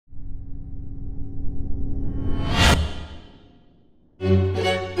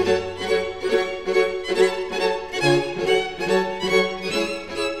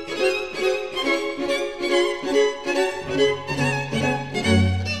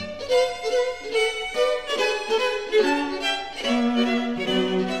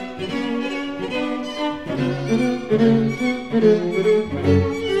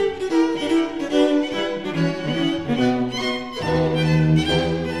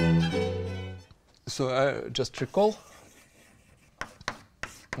So I just recall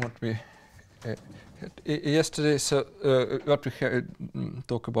what we had yesterday. So what we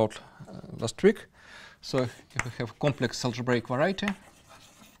talked about last week. So if we have complex algebraic variety,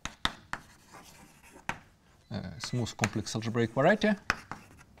 smooth complex algebraic variety,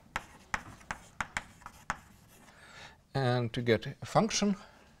 and to get a function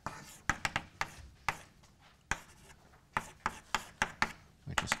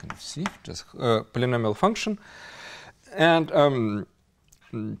which is kind of C, just polynomial function, and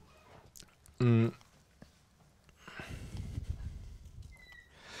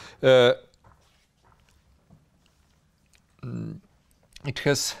it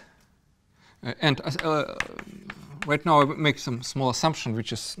has right now I make some small assumption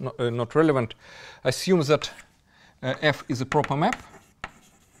which is not relevant. I assume that F is a proper map.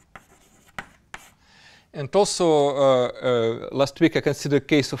 And also last week I considered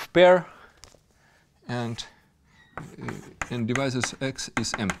case of pair, and devices X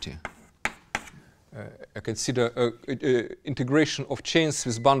is empty. I consider integration of chains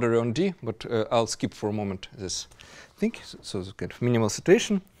with boundary on D, but I'll skip for a moment this thing. So it's kind of minimal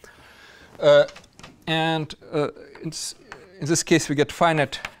situation. And in this case we get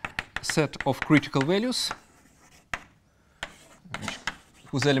finite set of critical values,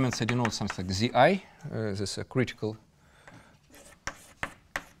 whose elements I denote something like Zi. This are critical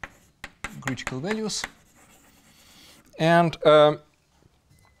values, and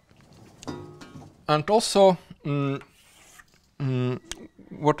also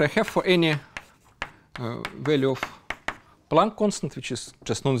what I have for any value of Planck constant, which is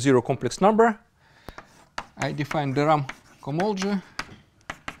just non-zero complex number, I define the RAM cohomology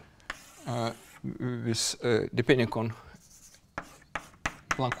with depending on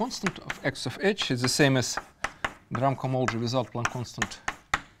Planck constant of x of h is the same as the RAM cohomology without Planck constant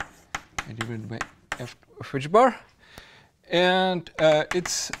divided by f of h bar, and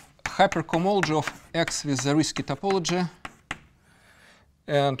it's hypercohomology of x with the risky topology,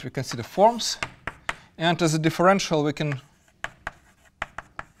 and we consider forms, and as a differential we can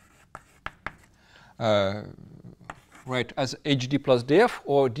write as hd plus df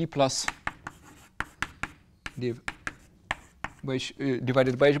or d plus df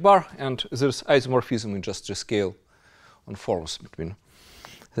divided by h bar, and there's isomorphism in just the scale on forms between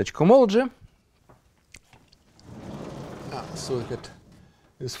such cohomology. So we get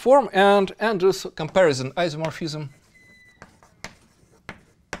this form, and there's comparison isomorphism.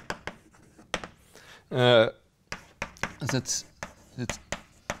 That's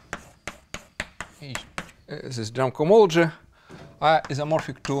this drum cohomology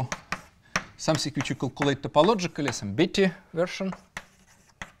isomorphic to something which you calculate topologically, some Betti version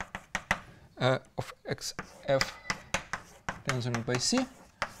of xf tensor by C,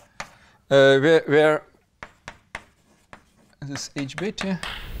 where this h Betti.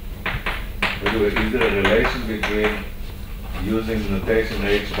 Is there a relation between using notation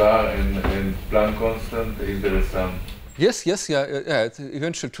h bar and Planck constant? Is there some? Yes, yeah.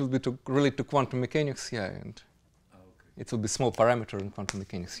 Eventually it will be to relate to quantum mechanics, yeah, and it will be small parameter in quantum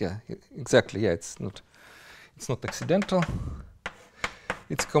mechanics, yeah, exactly, yeah. It's not accidental.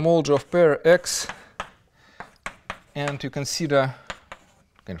 It's cohomology of pair X, and you consider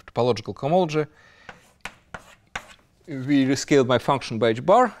kind of topological cohomology. We rescale my function by h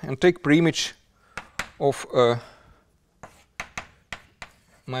bar and take preimage of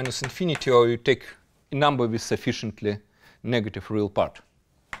minus infinity, or you take a number with sufficiently negative real part.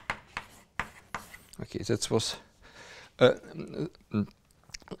 Okay, that was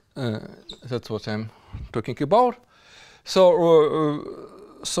that's what I'm talking about.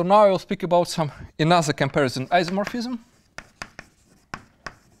 So now I'll speak about some another comparison isomorphism.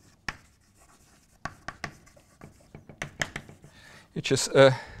 Which is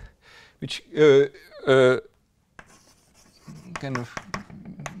kind of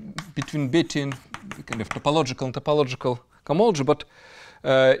between Betti and kind of topological and topological cohomology, but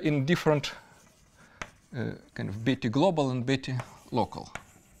in different kind of Betti global and Betti local.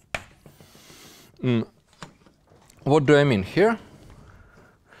 What do I mean here?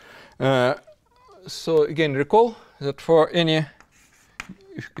 So again, recall that for any,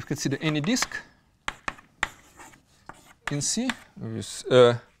 if you consider any disk in C with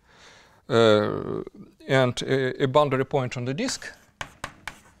and a boundary point on the disk,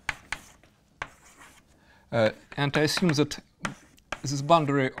 and I assume that this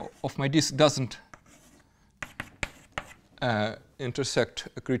boundary of my disk doesn't intersect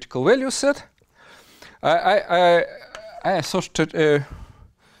a critical value set, I associated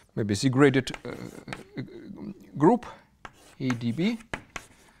maybe Z-graded group ADB,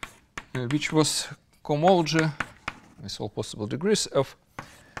 which was cohomology with all possible degrees of,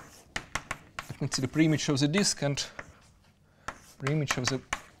 I consider preimage of the disk and preimage of the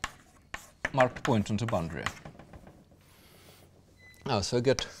marked point on the boundary. So I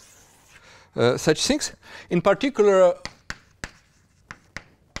get such things. In particular,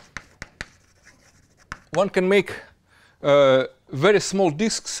 one can make very small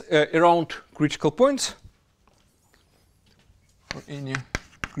disks around critical points for any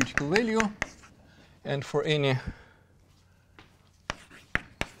critical value and for any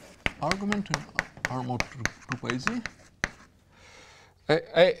argument in R mod 2 pi z.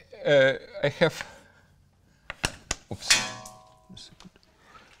 I have, oops,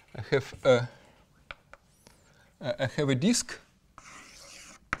 I have a disk.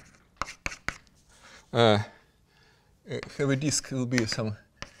 Have a disk will be some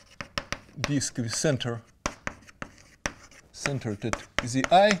disk with centered at zi,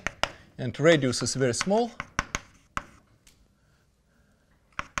 and radius is very small.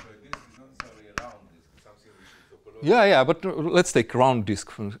 Yeah, but let's take round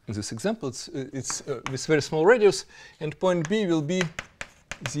disk in this example. It's with very small radius, and point B will be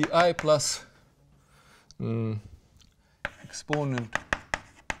zi plus exponent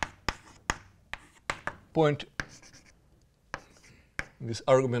point with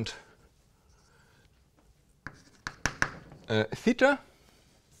argument theta.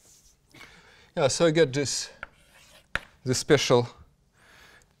 Yeah, so I get this special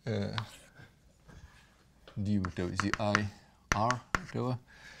d whatever zi r whatever.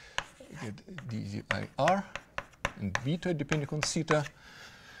 I get d zi r and beta depending on theta.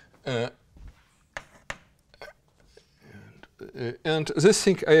 And this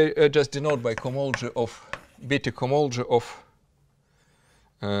thing I just denote by cohomology of beta cohomology of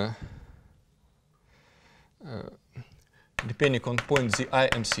depending on point zi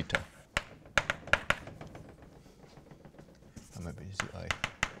and theta. Or maybe zi or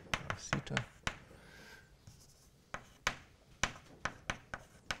theta.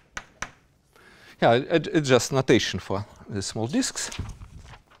 Yeah, it's just notation for the small disks.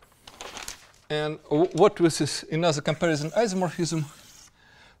 And what with this another comparison isomorphism?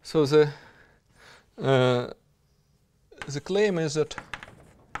 So the claim is that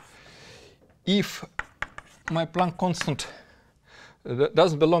if my Planck constant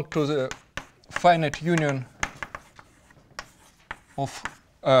doesn't belong to the finite union of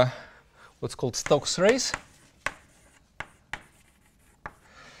what's called Stokes rays,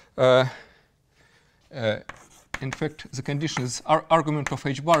 in fact, the condition is argument of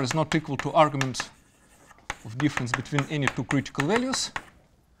h bar is not equal to arguments of difference between any two critical values.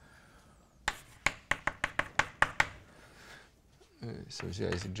 So the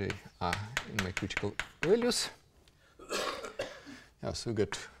I, the j are in my critical values. Yeah, so we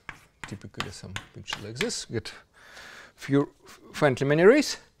get typically some picture like this. We get few finitely many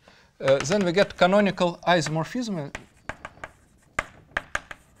rays. Then we get canonical isomorphism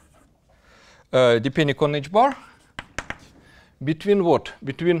depending on h bar. Between what?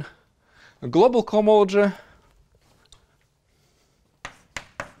 Between a global cohomology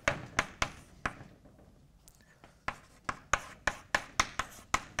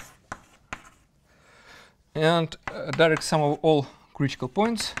and direct sum of all critical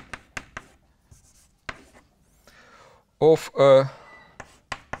points of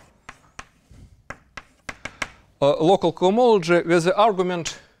local cohomology with the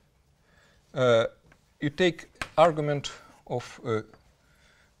argument you take argument of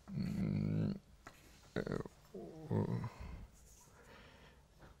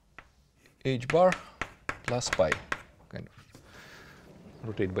h bar plus pi, kind of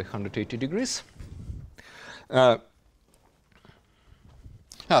rotate by 180 degrees.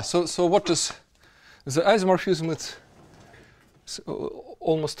 So what is the isomorphism? It's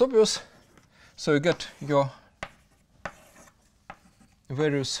almost obvious. So you get your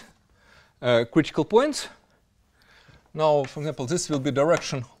various critical points. Now, for example, this will be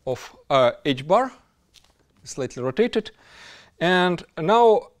direction of h bar, slightly rotated. And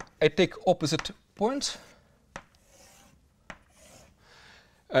now I take opposite points.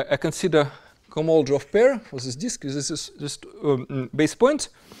 I consider cohomology of pair for this disk. This is just base points.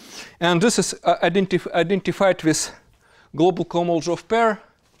 And this is identified with global cohomology of pair.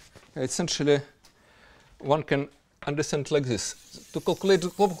 Essentially, one can understand it like this. To calculate the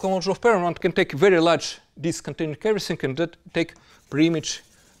global cohomology of pair, one can take very large disk containing everything and that take preimage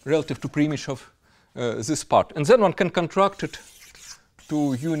relative to preimage of this part. And then one can contract it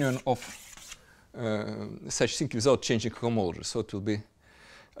to union of such thing without changing cohomology. So it will be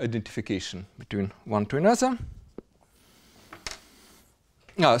identification between one to another.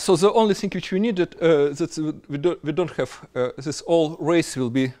 So the only thing which we needed that we don't have this all rays will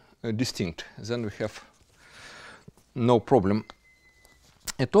be distinct. Then we have no problem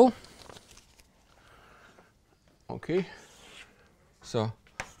at all. Okay. So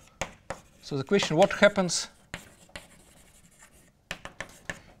the question: what happens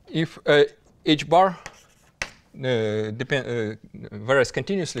if h bar varies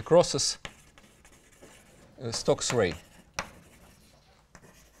continuously crosses Stokes ray?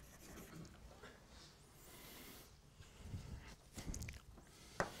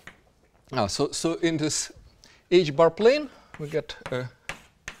 So in this h bar plane, we get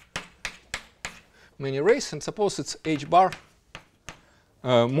many rays, and suppose it's h bar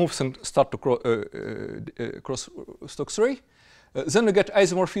moves and start to cross Stokes ray. Then we get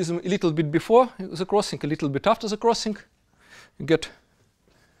isomorphism a little bit before the crossing, a little bit after the crossing. You get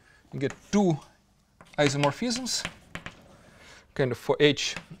two isomorphisms, kind of for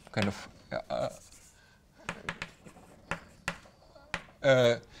h, kind of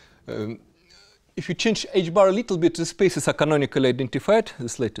if you change h bar a little bit, the spaces are canonically identified.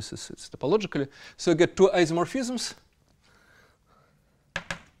 This latest is topologically. So you get two isomorphisms.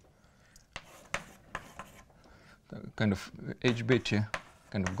 Kind of h beta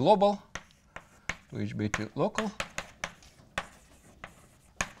kind of global to h beta local.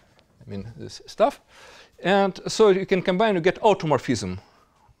 I mean this stuff. And so you can combine to get automorphism.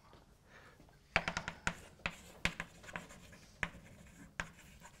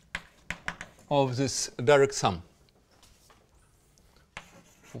 Of this direct sum.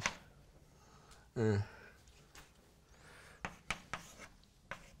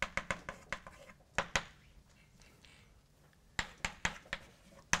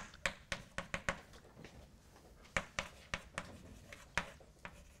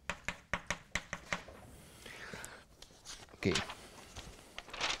 Okay.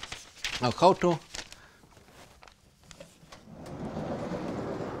 Now how to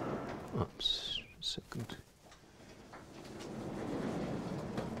second.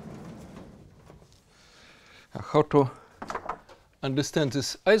 How to understand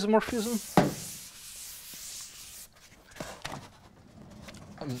this isomorphism?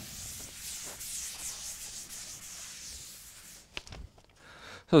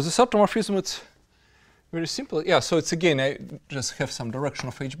 So this automorphism, it's very simple. Yeah, so it's again, I just have some direction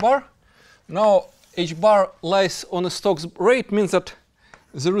of h bar. Now h bar lies on a Stokes ray. It means that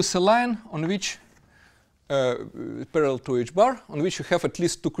there is a line on which parallel to h bar, on which you have at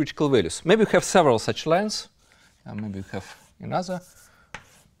least two critical values. Maybe you have several such lines. Maybe you have another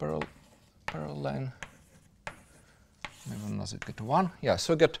parallel line. Maybe another get one. Yeah,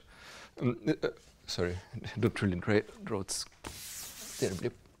 so get. Sorry, I don't really draw it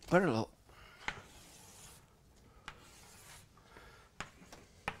terribly parallel.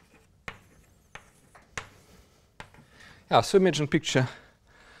 Yeah, so imagine picture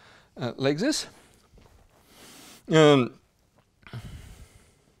like this.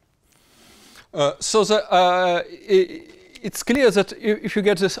 So it's clear that if you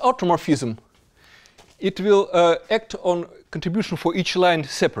get this automorphism, it will act on contribution for each line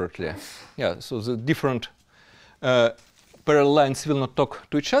separately. Yeah, so the different parallel lines will not talk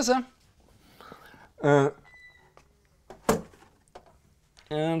to each other.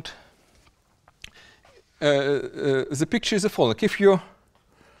 And the picture is the following. If you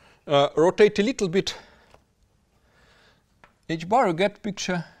rotate a little bit h bar, you get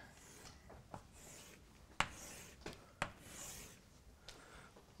picture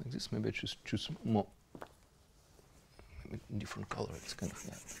like this. Maybe I choose more different color. It's kind of,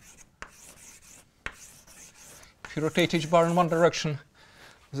 yeah. If you rotate h bar in one direction,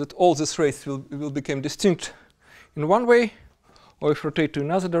 that all these rays will become distinct in one way, or if you rotate to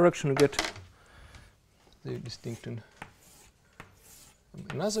another direction, you get they distinct in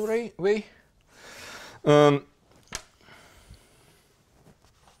another way.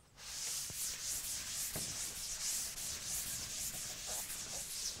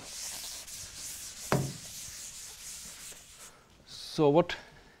 So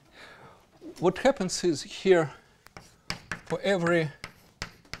what happens is here for every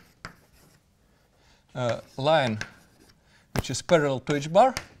line which is parallel to h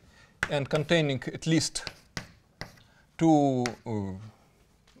bar and containing at least two,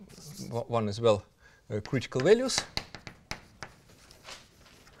 one as well, critical values,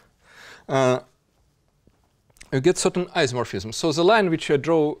 you get certain isomorphism. So the line which I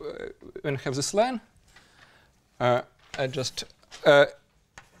draw when I have this line, I just I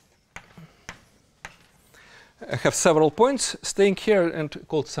have several points staying here and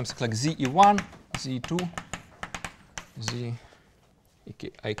called something like ZE1, ZE2,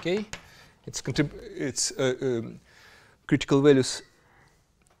 ik. It's critical values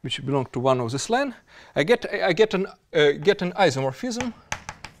which belong to one of this line. I get an isomorphism.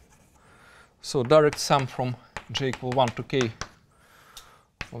 So direct sum from j equal 1 to k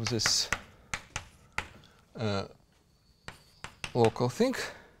of this local thing.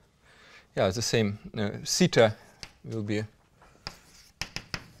 Yeah, it's the same. Theta will be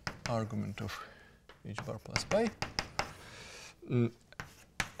argument of h bar plus pi.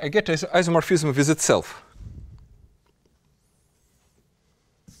 I get isomorphism with itself.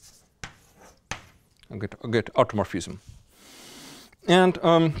 I get automorphism. And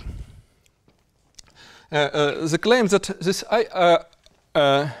the claim that this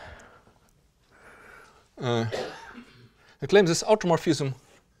the claim this automorphism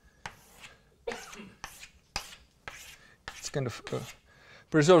it's kind of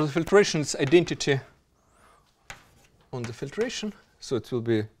preserves the filtration, its identity on the filtration. So it will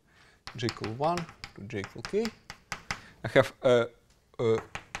be j equal 1 to j equal k. I have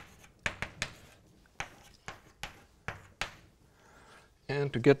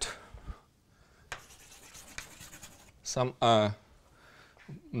and to get some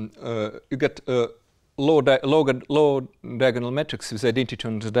you get low diagonal matrix with identity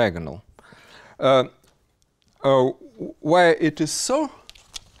on the diagonal. Why it is so?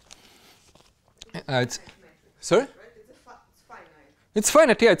 It's sorry. It's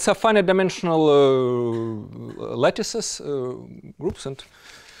finite, yeah. It's a finite dimensional lattices groups, and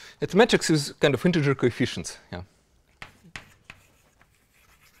its matrix is kind of integer coefficients. Yeah.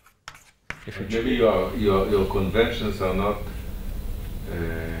 Maybe your conventions are not.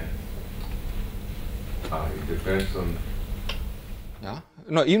 It depends on. Yeah.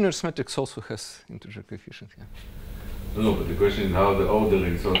 No, even its matrix also has integer coefficients. Yeah. No, but the question is how the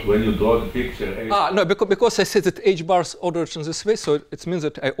ordering. So when you draw the picture. No, because I said that h bars ordered in this way, so it means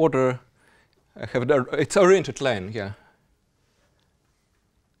that I have it's oriented line, yeah.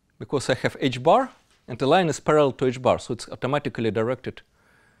 Because I have h bar and the line is parallel to h bar, so it's automatically directed.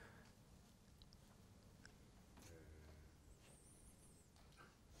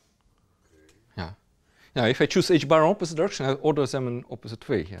 Yeah. Now, if I choose h bar in opposite direction, I order them in opposite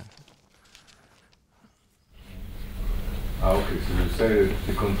way, yeah. Okay, so you say that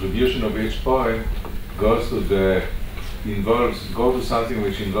the contribution of each point goes to something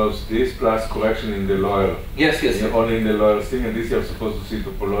which involves this plus correction in the lower. Yes. Only in the lower thing, and this you're supposed to see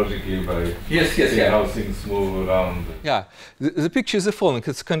topologically by seeing how things move around. Yeah, the picture is the following.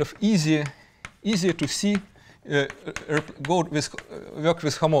 It's kind of easier to see work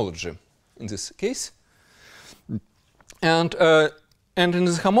with homology in this case, and in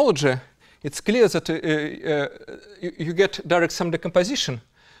this homology. It's clear that you get direct sum decomposition,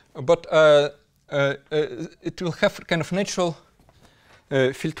 but it will have kind of natural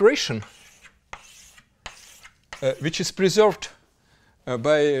filtration, which is preserved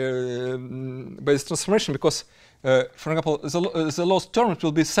by this transformation. Because, for example, the last term it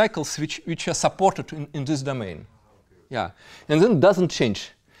will be cycles which are supported in this domain. Yeah, and then it doesn't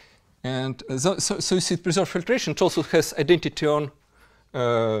change, and so you see it preserved filtration. It also has identity on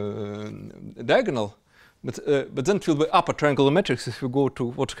diagonal, but then it will be upper triangular matrix if you go to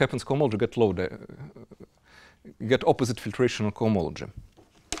what happens cohomology, get low, get opposite filtration on cohomology.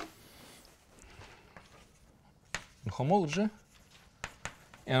 In homology,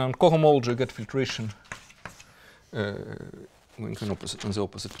 and on cohomology get filtration going in the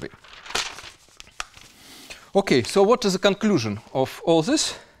opposite way. Okay, so what is the conclusion of all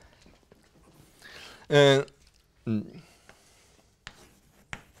this?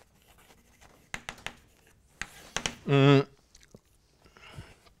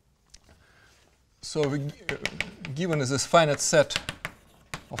 So given this finite set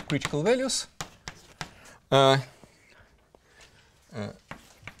of critical values,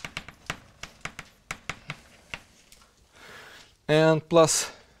 and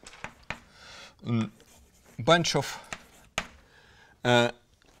plus bunch of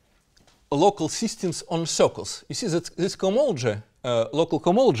local systems on circles. You see that this cohomology, local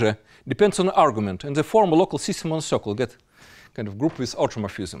cohomology, depends on the argument, and they form a local system on a circle, get kind of group with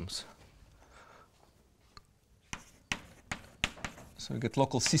automorphisms. So we get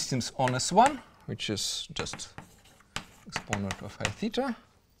local systems on S1, which is just exponent of phi theta.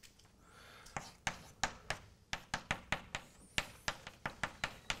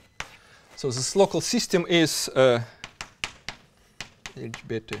 So this local system is h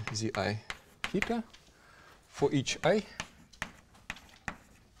beta zi theta for each I.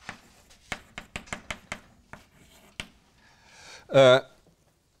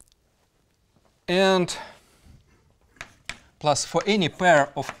 And plus for any pair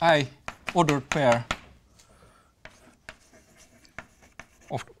of I ordered pair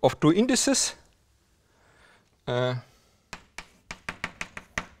of two indices, or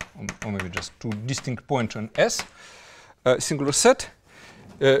maybe just two distinct points on S, singular set,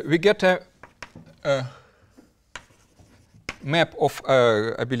 we get a map of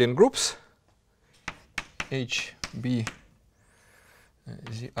abelian groups H, B,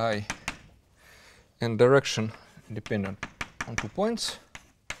 Zi, and direction dependent on 2 points.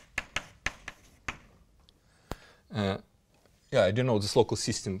 Yeah, I denote this local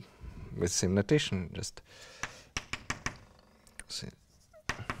system with the same notation. Just see.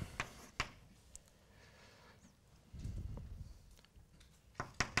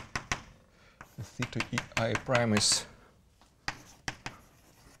 Theta I prime is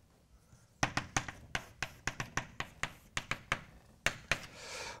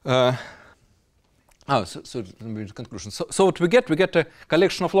so the conclusion. So what we get a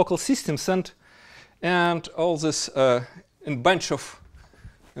collection of local systems and all this and bunch of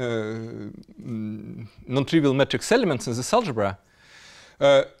non-trivial matrix elements in this algebra.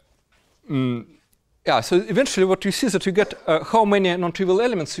 Yeah, so eventually what you see is that you get how many non-trivial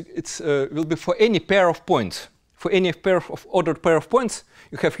elements will be for any pair of points. For any pair of ordered pair of points,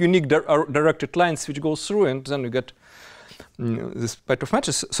 you have unique directed lines which go through, and then you get this part of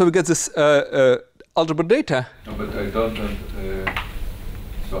matches. So we get this algebra data. No, but I don't.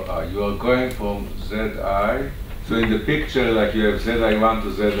 So you are going from Zi. So in the picture, like you have Zi1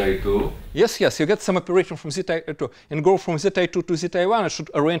 to Zi2. Yes, you get some operation from Zi2 and go from Zi2 to Zi1. It should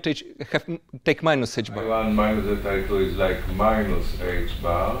orientate take minus h bar. Zi1 minus Zi2 is like minus h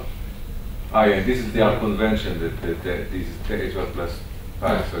bar. And this is the convention that this is h bar plus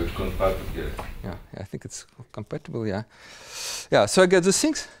pi, so it's compatible. Yes. Yeah, I think it's compatible. Yeah. So I get these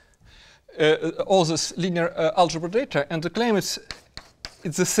things, all this linear algebra data, and the claim it's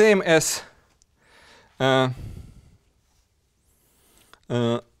the same as so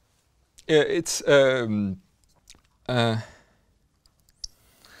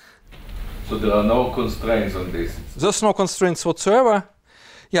there are no constraints on this. There's no constraints whatsoever.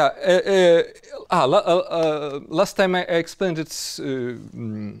 Yeah. Last time I explained there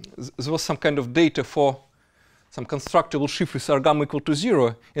was some kind of data for some constructible sheaf with R gamma equal to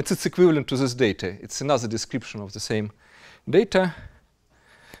 0. It's equivalent to this data. It's another description of the same data.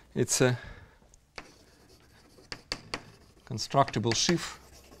 It's a constructible sheaf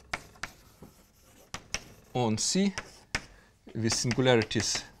on C with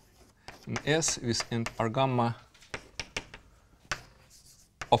singularities in S with n R gamma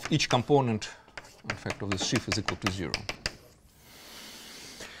of each component, in fact, of this sheaf is equal to 0.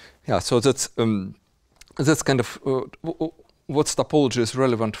 Yeah, so that's kind of what topology is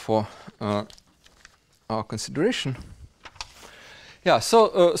relevant for our consideration. Yeah,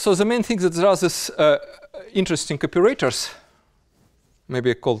 so the main thing that there are these interesting operators,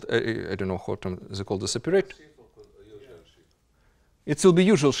 maybe called I don't know how they call this operator. It will be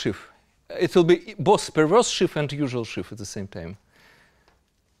usual sheaf. It will be both perverse sheaf and usual sheaf at the same time.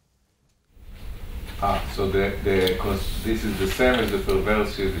 So this is the same as the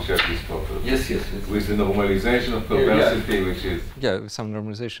perverse sheaf which has this property. Yes. With the normalization of perversity, which is with some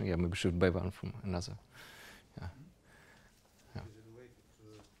normalization. Yeah, maybe should buy one from another.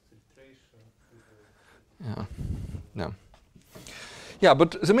 Yeah,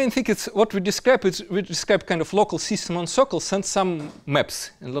 but the main thing is what we describe is we describe kind of local system on circles and some maps,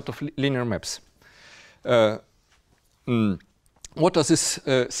 a lot of linear maps. What are these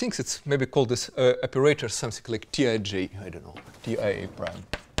things? It's maybe called this operator something like Tij, I don't know, Tia prime.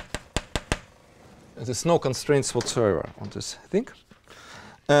 There's no constraints whatsoever on this thing.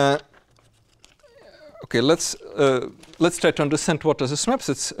 Okay, let's try to understand what are these maps.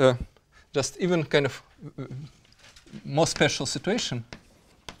 It's just even kind of more special situation.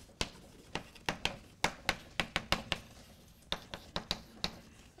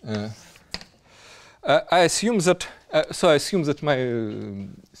 I assume that my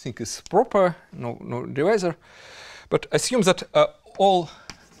thing is proper, no divisor, but assume that all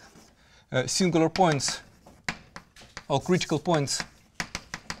singular points, all critical points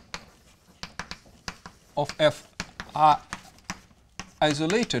of F are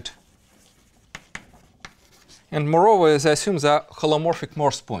isolated. And moreover, as I assume, they are holomorphic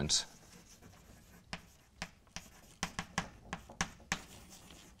Morse points.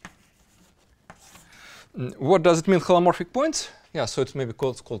 What does it mean, holomorphic points? Yeah, so it's maybe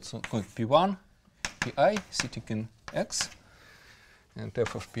called P1, Pi, sitting in X, and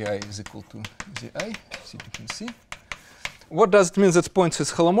f of Pi is equal to Zi, sitting in C. What does it mean that points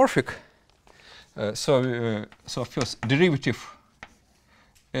is holomorphic? So first derivative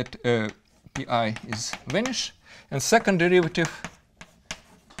at pi is vanish, and second derivative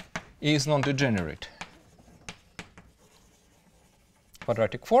is non-degenerate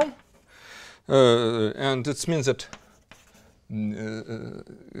quadratic form, and this means that there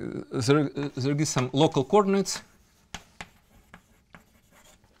is some local coordinates.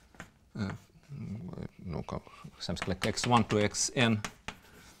 Something like x1 to xn,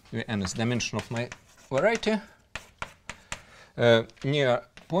 where n is dimension of my variety, near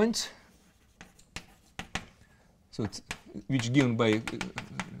points, so it's which given by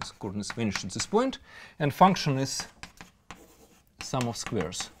coordinates vanish at this point, and function is sum of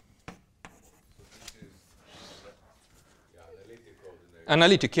squares.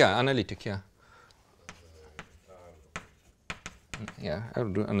 Analytic, yeah, analytic, yeah. Yeah, I'll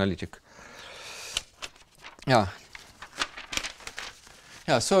do analytic. Yeah.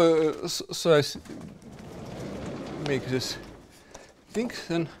 Yeah, so I make this thing,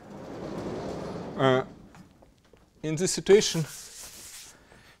 then in this situation,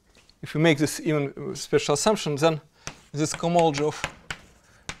 if we make this even special assumption, then this cohomology of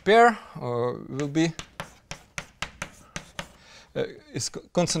pair will be is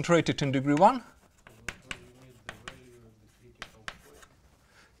concentrated in degree 1.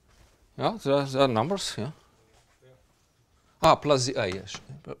 Yeah, there are numbers, yeah. Ah, plus the I, yes.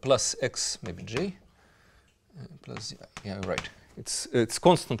 Plus x, maybe j. Plus the I, yeah, right. It's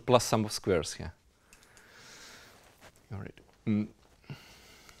constant plus sum of squares here. All right.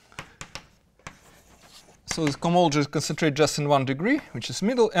 So this cohomology is concentrated just in 1 degree, which is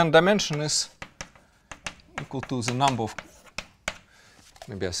middle, and dimension is equal to the number of,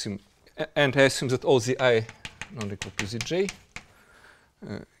 maybe I assume, and I assume that all the I not equal to the j.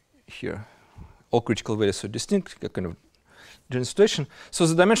 Here, all critical values are distinct, a kind of general situation. So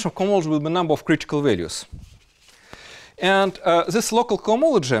the dimension of cohomology will be number of critical values. And this local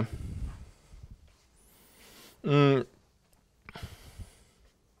cohomology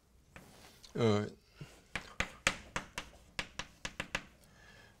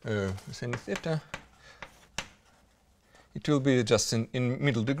sin theta, it will be just in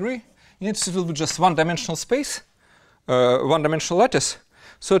middle degree. It will be just one-dimensional space, one-dimensional lattice.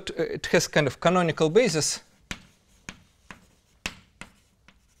 So it has kind of canonical basis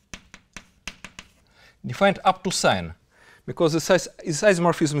defined up to sign, because this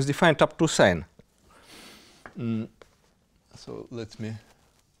isomorphism is defined up to sign. So let me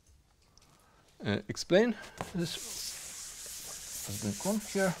explain this. What's going on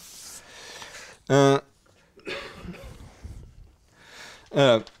here?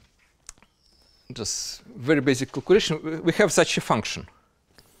 Just very basic calculation. We have such a function.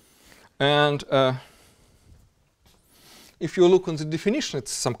 And if you look on the definition,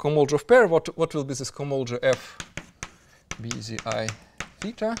 it's some cohomology of pair. What will be this cohomology f b the I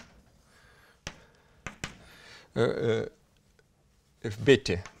theta? If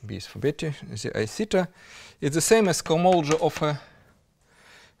beta, b is for beta, the I theta, it's the same as cohomology of a,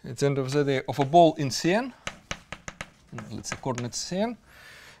 at the end of the day, of a ball in Cn. Let's say coordinates Cn.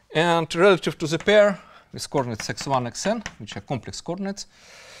 And relative to the pair with coordinates x1, xn, which are complex coordinates,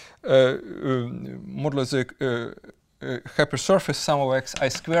 modulo the hypersurface sum of xi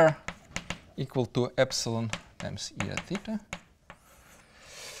square equal to epsilon times e theta.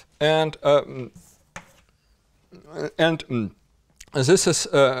 And this is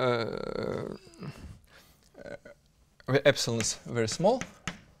where epsilon is very small.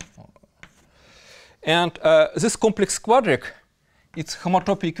 And this complex quadric, it's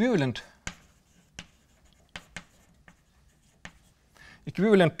homotopy equivalent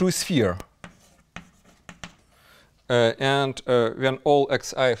to a sphere. And when all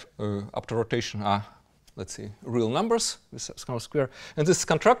xi up to rotation are, let's say, real numbers with small square, and this is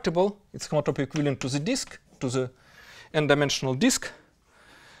contractible, it's homotopy equivalent to the disk, to the n-dimensional disk.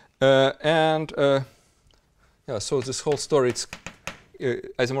 Yeah, so this whole story, it's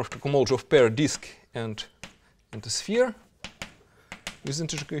isomorphic cohomology of pair disk and the sphere with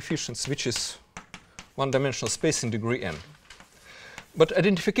integer coefficients, which is one-dimensional space in degree n. But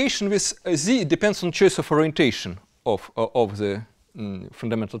identification with z depends on choice of orientation of the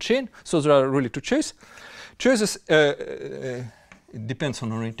fundamental chain. So there are really two choices. Choices it depends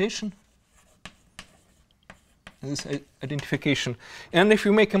on orientation. This identification, and if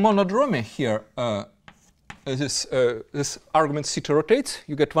you make a monodromy here, this argument theta rotates.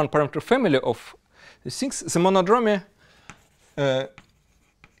 You get one parameter family of these things. The monodromy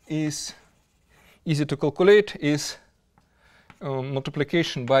is easy to calculate. Is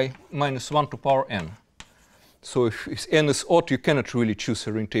multiplication by -1 to power n. So if n is odd, you cannot really choose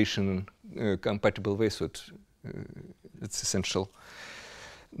orientation and compatible way, so it's essential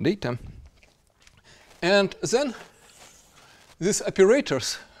data. And then these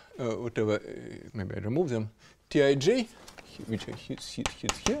operators, whatever, maybe I remove them, Tij, which I hit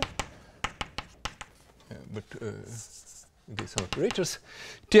here, but these are operators.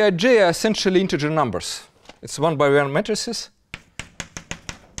 Tij are essentially integer numbers. It's 1-by-1 matrices.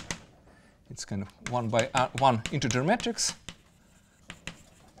 It's kind of 1-by-1 integer matrix.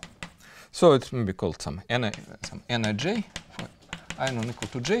 So it may be called some Nij for I non-equal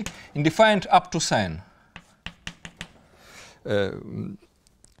to j, and defined up to sign. The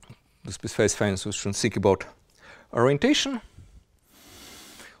specified sign, so we should think about orientation.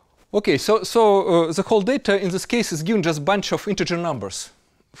 Okay, so the whole data in this case is given just a bunch of integer numbers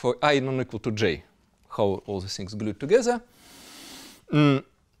for I non-equal to j, how all these things glued together.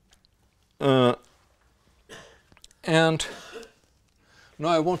 And now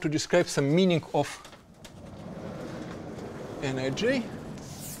I want to describe some meaning of Nij.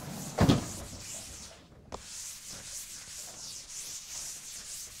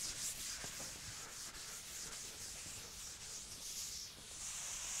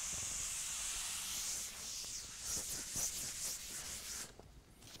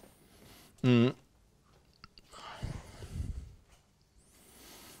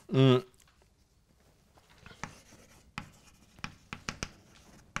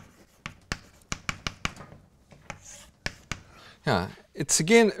 Yeah, it's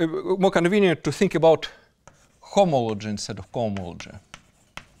again more convenient to think about homology instead of cohomology.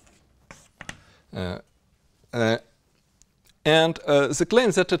 And the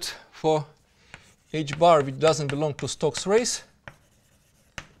claim that for H bar which doesn't belong to Stokes race,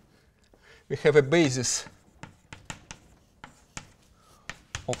 we have a basis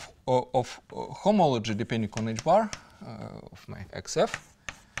of homology depending on H bar of my XF.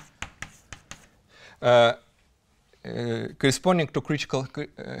 Corresponding to critical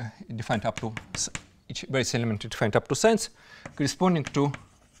defined up to each various element defined up to signs, corresponding to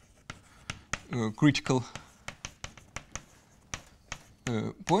critical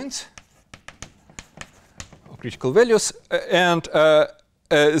points or critical values, and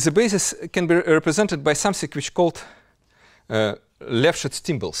the basis can be represented by something which is called Lefschetz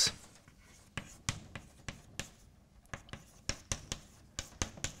symbols.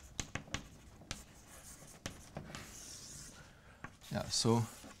 Yeah, so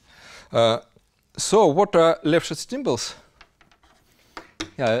what are Lefschetz symbols?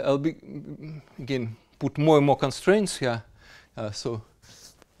 Yeah, I'll be again put more and more constraints here. So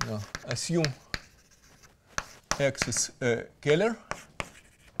assume X is Keller.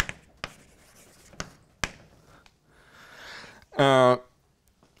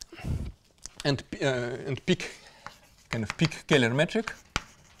 And pick Keller metric.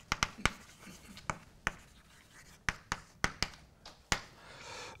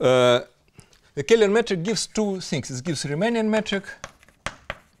 The Keller metric gives two things. It gives Riemannian metric,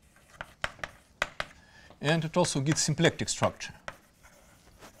 and it also gives symplectic structure.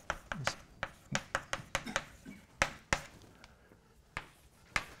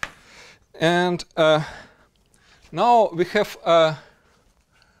 And now we have our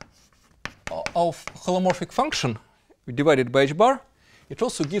holomorphic function divided by H bar. It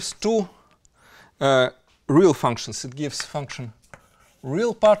also gives two real functions. It gives function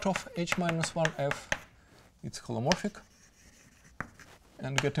real part of H minus 1f, it's holomorphic,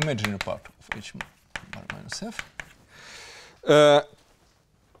 and get imaginary part of H bar minus f.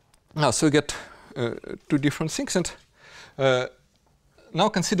 Now, so we get two different things, and now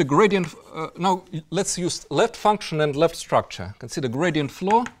consider gradient. Now let's use left function and left structure. Consider gradient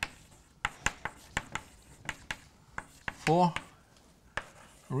flow for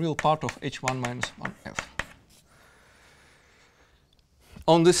real part of H1 minus 1f.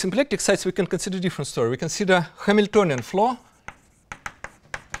 On the symplectic sides, we can consider a different story. We consider Hamiltonian flow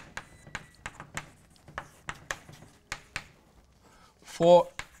for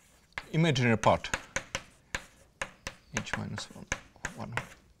imaginary part H minus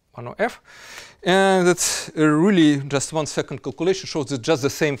 1 of f. And that's really just 1 second calculation shows it's just the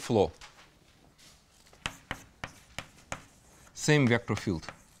same flow, same vector field.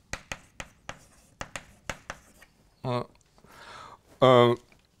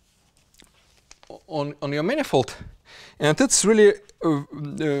 On your manifold, and it's really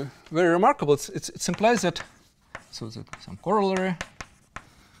very remarkable. It implies that, so that some corollary,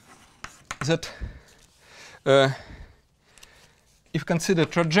 that if you consider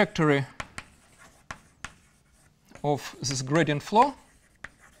trajectory of this gradient flow,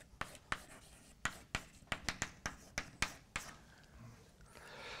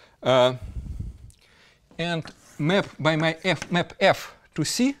 and map by my map F to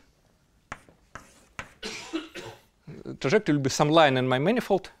C, trajectory will be some line in my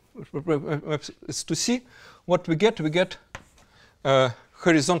manifold is to C. What we get a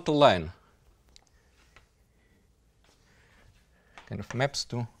horizontal line. Kind of maps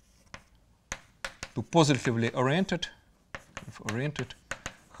to positively oriented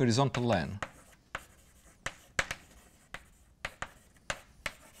horizontal line.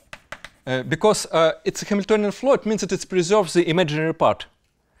 Because it's a Hamiltonian flow, it means that it preserves the imaginary part.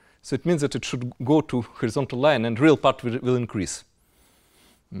 So it means that it should go to horizontal line and real part will increase.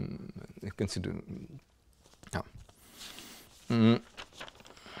 You consider. Yeah.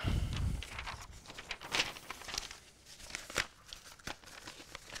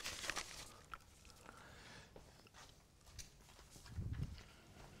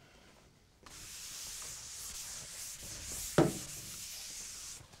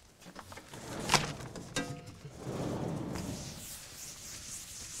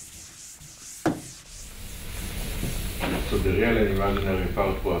 So the real and imaginary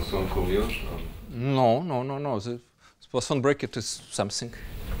part Poisson Fourier? No. The Poisson bracket is something.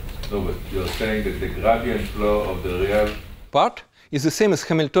 No, but you're saying that the gradient flow of the real part is the same as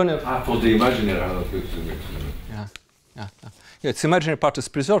Hamiltonian. For the imaginary, I don't think it makes sense. Yeah, its imaginary part is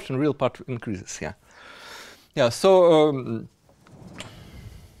preserved and real part increases. Yeah. So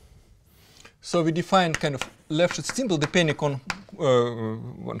we define kind of Lefschetz symbol depending on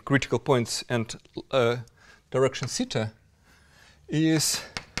critical points and direction theta is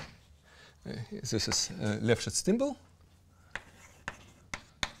this is Lefschetz symbol.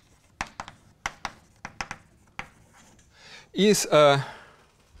 Is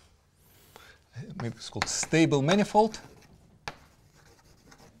maybe it's called stable manifold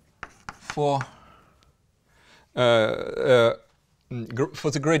for the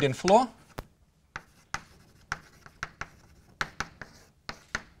gradient flow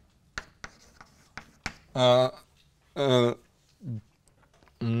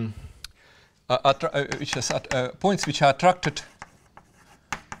which has points which are attracted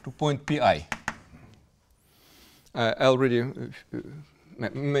to point pi. I already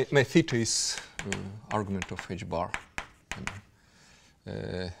my theta is argument of h bar.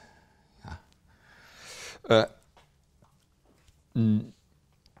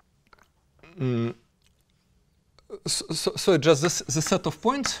 So just the set of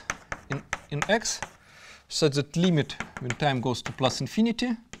points in X such that limit when time goes to plus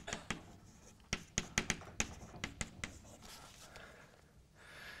infinity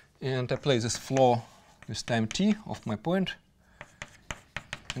and I play this flow with time t of my point,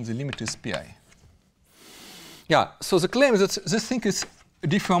 and the limit is pi. Yeah, so the claim is that this thing is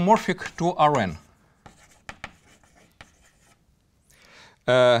diffeomorphic to Rn.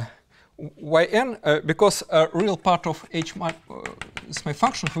 Yn, because a real part of h is my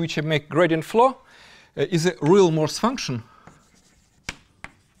function for which I make gradient flow, is a real Morse function.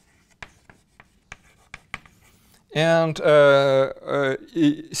 And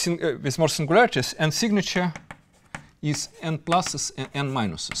with more singularities, and signature is n pluses and n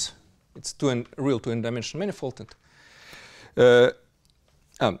minuses. It's real two-dimensional manifold. So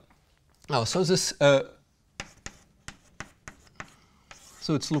this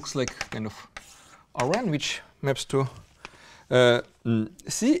so it looks like kind of Rn, which maps to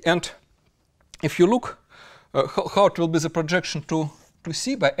C. And if you look how it will be the projection to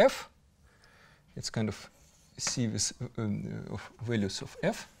C by F, it's kind of C with of values of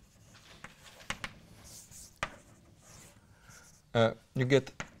F. You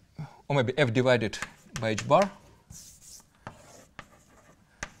get, or maybe F divided by h bar.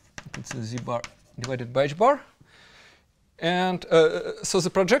 It's a Z bar divided by h bar. And so the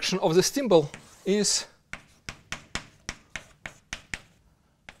projection of the symbol is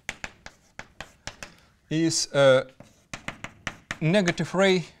negative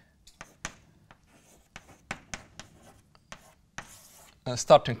ray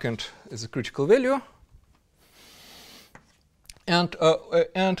starting point is a critical value, and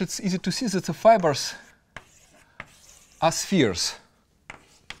it's easy to see that the fibers are spheres,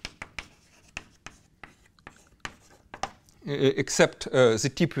 except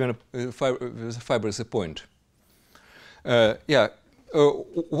the tip when the fiber is a point.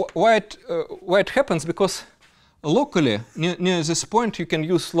 Why it happens? Because locally near this point you can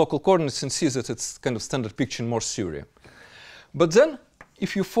use local coordinates and see that it's kind of standard picture in Morse theory. But then,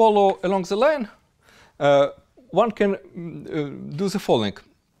 if you follow along the line, one can do the following.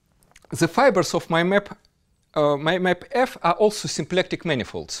 The fibers of my map F are also symplectic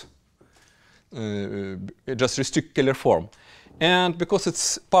manifolds, just restrict Keller form. And because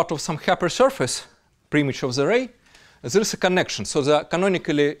it's part of some hypersurface, preimage of the array, there is a connection. So they are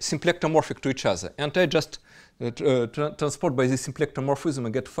canonically symplectomorphic to each other. And I just transport by this symplectomorphism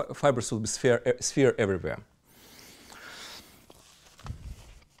and get fibers with sphere everywhere.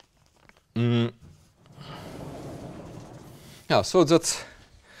 Yeah, so that's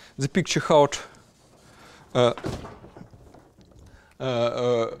the picture how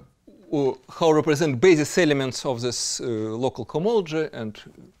represent basis elements of this local cohomology and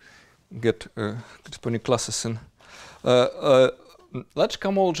get corresponding classes in large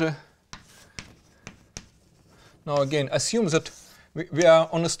cohomology. Now again, assume that we are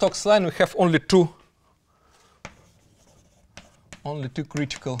on a Stokes line. We have only two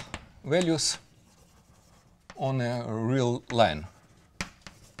critical values on a real line.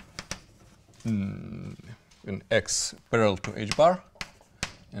 In x parallel to h bar,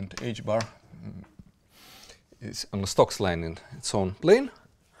 and h bar is on the Stokes line in its own plane.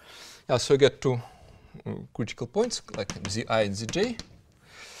 Yeah, so you get two critical points like zi and zj.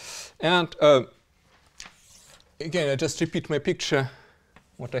 And again, I just repeat my picture,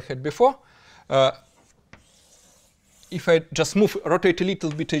 what I had before. If I just rotate a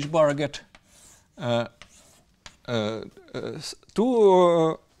little bit h bar, I get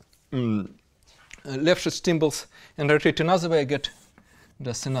two left-shift symbols, and rotate another way, I get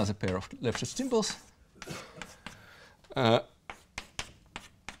just another pair of left-shift symbols.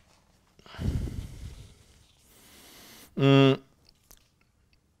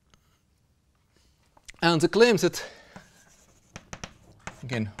 And the claim that,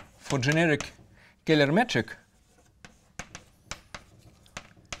 again, for generic Kähler metric,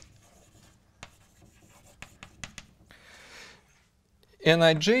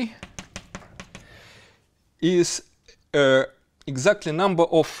 Nij is exactly number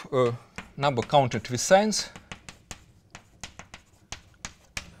of number counted with signs.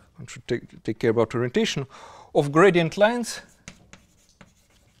 I should take care about orientation of gradient lines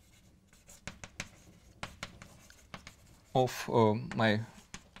of my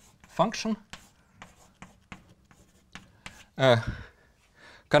function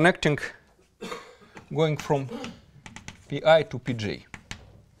connecting going from pi to pj.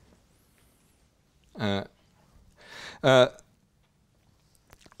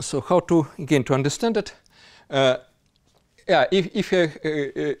 So how to, again, to understand it? Yeah, if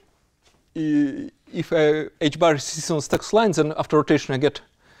h bar is on Stokes lines, then after rotation I get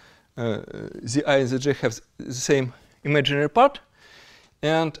the I and the j have the same imaginary part,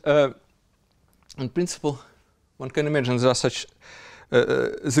 and in principle, one can imagine there are such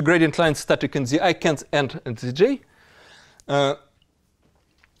the gradient lines static in the I can't end in the j.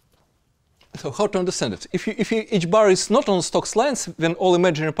 So how to understand it? If h bar is not on Stokes lines, then all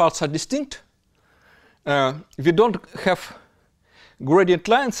imaginary parts are distinct. We don't have gradient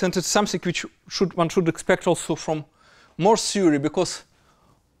lines, and it's something which one should expect also from Morse theory, because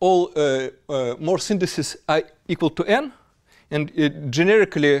all Morse indices are equal to n, and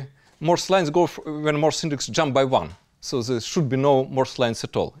generically Morse lines go when Morse index jump by 1. So there should be no Morse lines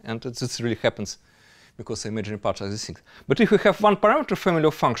at all, and this really happens because the imaginary parts are distinct. But if we have one parameter family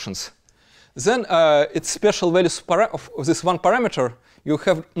of functions, then its special values of this one parameter, you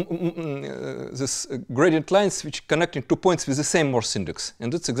have this gradient lines which connecting 2 points with the same Morse index,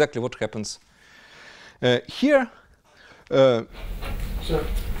 and that's exactly what happens here. So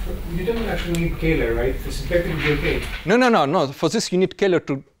you don't actually need Kähler, right? The symplectic is okay. No. For this you need Kähler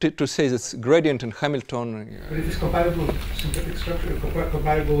to say this gradient in Hamilton. But it is compatible with symplectic structure,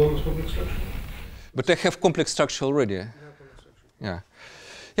 compatible almost complex structure. But I have complex structure already. Yeah.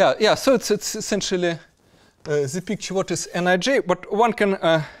 So it's essentially the picture what is Nij, but one can.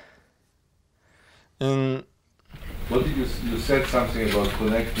 What did you said something about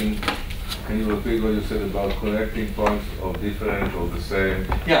connecting? Can you repeat what you said about connecting points of different or the same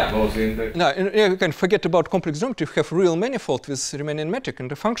Morse index? No, you can forget about complex geometry. If you have real manifold with Riemannian metric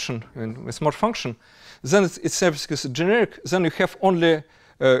and a function and with more function, then it's generic. Then you have only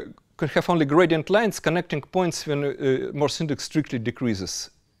can have only gradient lines connecting points when Morse index strictly decreases.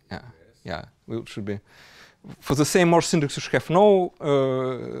 Yeah. It should be for the same Morse index. You should have no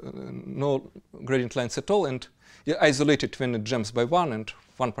gradient lines at all, and you isolate it when it jumps by 1, and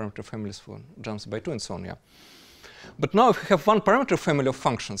one parameter families for jumps by 2, and so on. Yeah. But now, if you have one parameter family of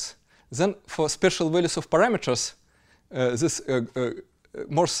functions, then for special values of parameters, this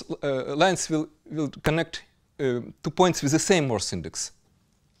Morse lines will connect 2 points with the same Morse index.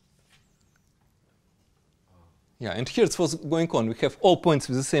 Yeah, and here's what's going on. We have all points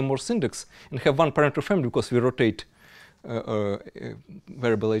with the same Morse index and have one parameter family because we rotate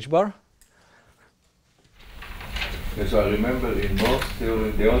variable h bar. And so I remember in most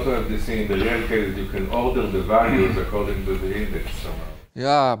theory, they also have this thing in the real case that you can order the values according to the index somehow.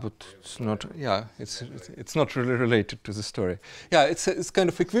 Yeah, but it's not. Yeah, it's not really related to the story. Yeah, it's kind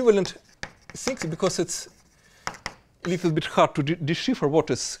of equivalent things because it's a little bit hard to decipher what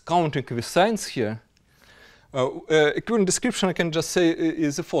is counting with signs here. Equivalent description I can just say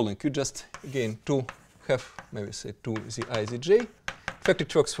is the following. You just again to have maybe say 2 zi zj. In fact,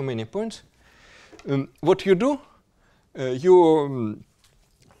 it works for many points. What you do, you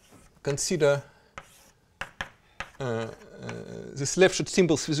consider this left-shot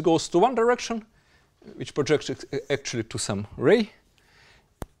symbols which goes to one direction, which projects actually to some ray.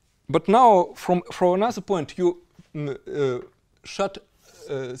 But now, from another point, you shut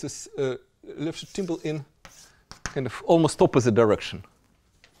this left-shot symbol in kind of almost opposite direction.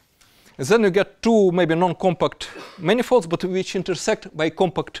 And then you get two maybe non-compact manifolds, but which intersect by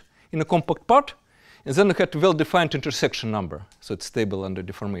in a compact part. And then you get well-defined intersection number, so it's stable under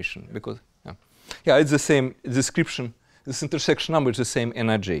deformation. Because yeah, it's the same description. This intersection number is the same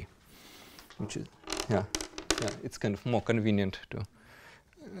Nij, which is it's kind of more convenient to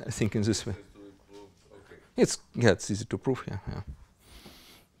think in this way. It's easy to prove.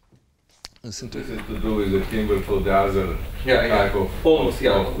 This is to do with the symbol for the other type of almost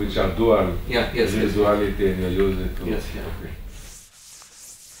of which are dual. Duality, and you use it to. Okay.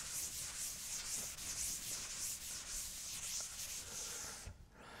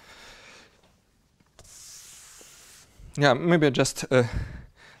 Yeah, maybe just to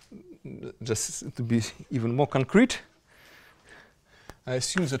be even more concrete, I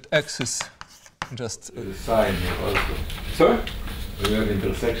assume that X is just the sign also. Sorry? When you have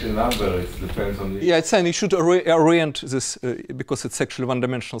intersection number, it depends on the. Yeah, it's saying you should orient this because it's actually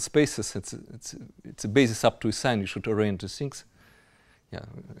one-dimensional spaces. It's a basis up to a sign. You should orient the things. Yeah,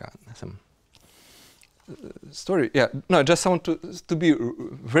 some story. Yeah, no, I just want to be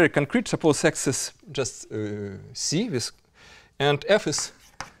very concrete. Suppose X is just C with, and F is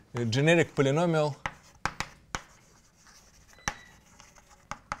a generic polynomial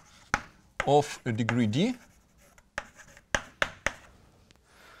of a degree D,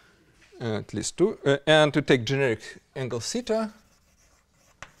 at least 2, and to take generic angle theta.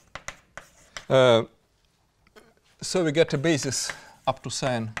 So we get a basis up to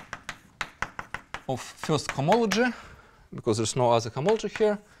sign of first homology, because there's no other homology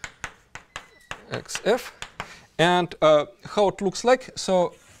here, XF. And how it looks like,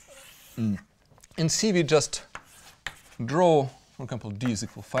 so in C we just draw, for example, D is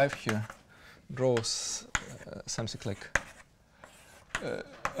equal 5 here, draws something like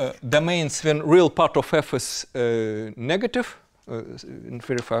domains when real part of F is negative,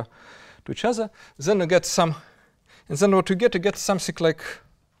 very far to each other. Then you get some, and then what you get something like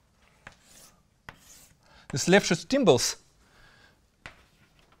these left-shot symbols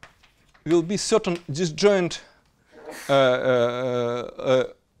will be certain disjoint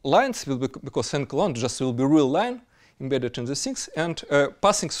lines, will be, because n-colon just will be real line embedded in the things and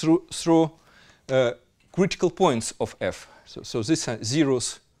passing through critical points of F. So these are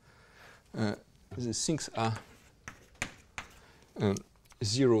zeros. These things are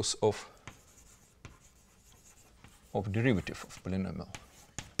zeros of derivative of polynomial.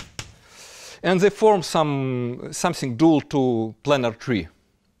 And they form something dual to planar tree.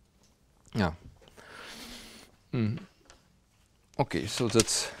 Yeah. Okay, so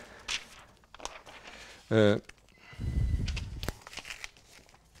that's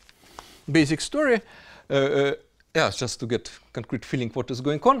basic story. Yeah, just to get concrete feeling what is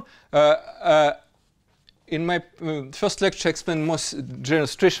going on. In my first lecture, I explained most general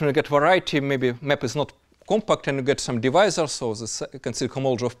situation. You get variety, maybe map is not compact, and you get some divisors, so this consider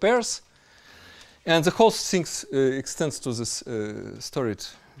homology of pairs. And the whole thing extends to this story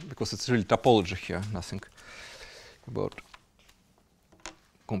because it's really topology here, nothing about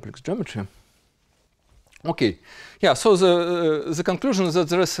complex geometry. Okay, yeah, so the conclusion is that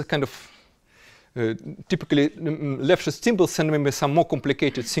there is a kind of typically left-shot symbols and maybe some more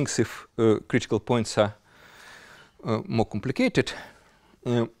complicated things if critical points are more complicated.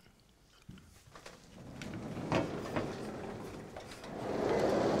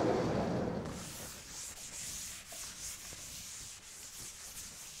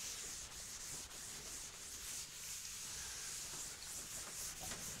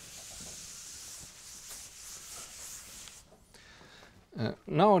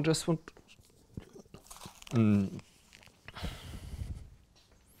 Now I just want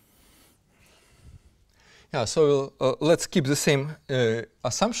yeah, so let's keep the same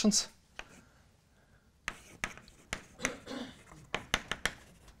assumptions.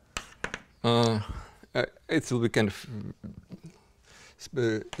 it will be kind of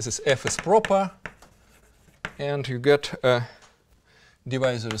this is f is proper, and you get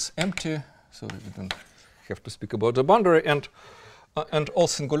divisor is empty, so you don't have to speak about the boundary, and all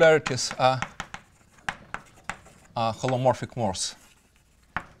singularities are holomorphic Morse,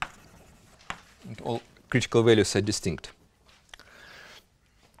 and all critical values are distinct.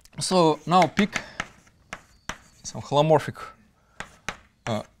 So now pick some holomorphic,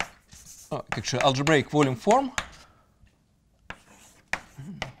 actually algebraic volume form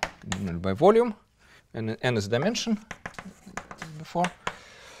by volume, and n is dimension before.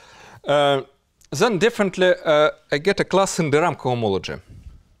 Then definitely I get a class in the RAM cohomology.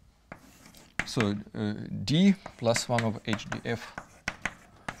 So d plus 1 over hdf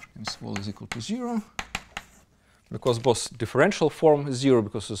is equal to 0, because both differential form is 0,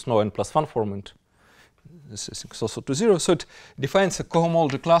 because there's no n plus 1 form, and this is also to 0. So it defines a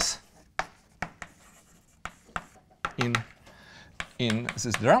cohomology class in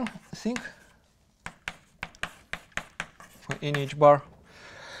this drum thing for any h bar.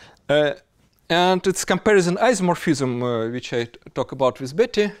 And it's comparison isomorphism, which I talk about with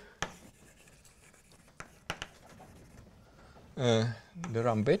Betty. The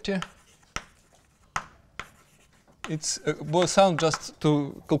RAM Betty. It's boils down just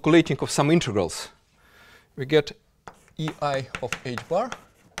to calculating of some integrals. We get ei of h bar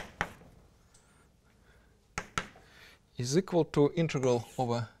is equal to integral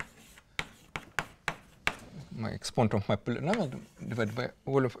over my exponent of my polynomial divided by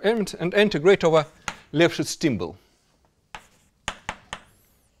volume of elements, and integrate over Lefschetz Timbal.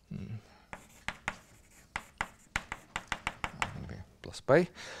 Plus pi.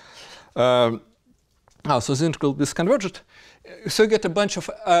 So the integral is converged. So you get a bunch of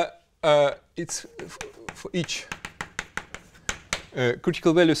it's for each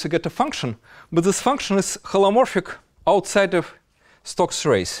critical value. So you get a function, but this function is holomorphic outside of Stokes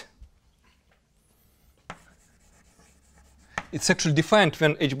rays. It's actually defined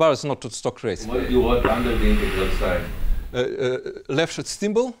when h bar is not at Stokes rays. What do you want under the integral sign? Lefschetz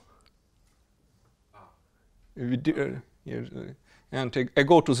Timbal. And I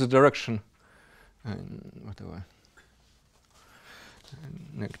go to the direction, whatever,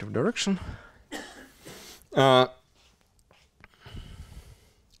 negative direction. On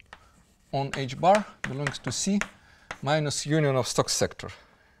h bar belongs to C minus union of Stokes sector,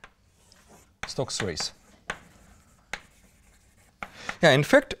 Stokes rays. Yeah, in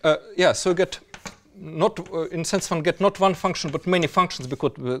fact, so you get not, in sense one get not one function but many functions,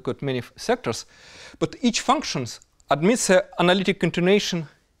 because we got many sectors, but each function admits an analytic continuation.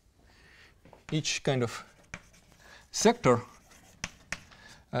 Each kind of sector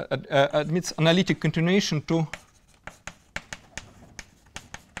admits analytic continuation to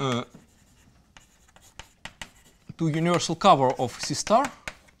universal cover of C star.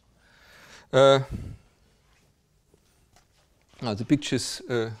 The picture is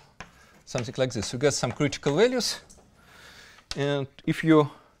something like this. You get some critical values, and if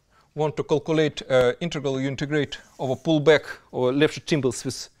you want to calculate integral, you integrate over pullback or Lefschetz Timbals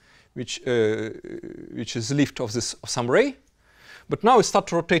with which is lift of this of some ray. But now you start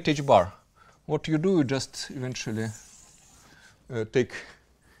to rotate h bar. What you do, you just eventually take,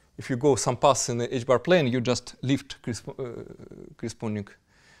 if you go some paths in the h bar plane, you just lift corresponding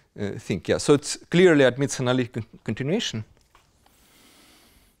thing. Yeah, so it clearly admits analytic continuation.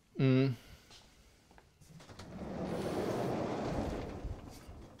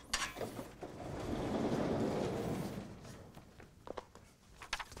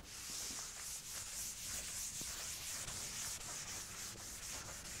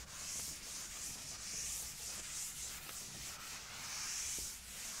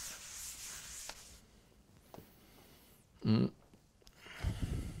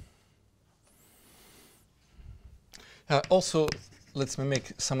 Also, let me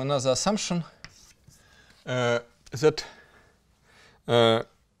make some another assumption that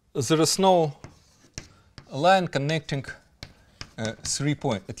there is no line connecting 3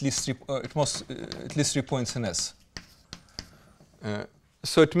 points, at least 3 points in S.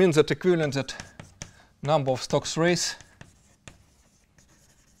 So it means that equivalent that number of Stokes rays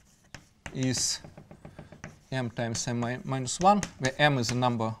is m times m minus 1, where m is the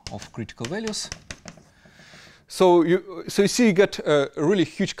number of critical values. So you see you get a really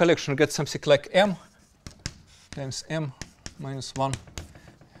huge collection. You get something like m times m minus 1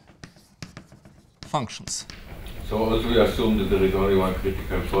 functions. So also we assume that there is only one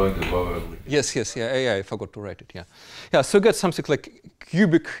critical point above everything. Yes, yeah, I forgot to write it, yeah. Yeah, so you get something like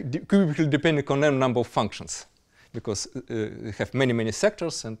cubically depending on n number of functions. because we have many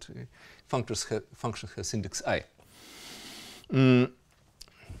sectors, and function has index I. Now,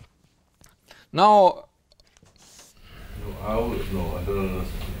 no, I don't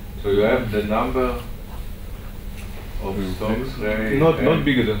understand. So you have the number of stocks, Not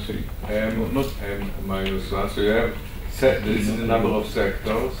bigger than 3. not m minus 1. So you have this is the number of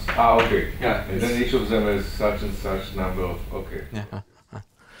sectors. Ah, okay. Yeah. And then each of them has such and such number of. Okay.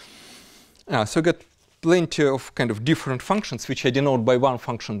 Yeah. So you get plenty of kind of different functions, which I denote by one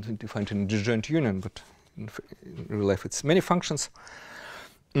function defined in disjoint union, but in real life it's many functions.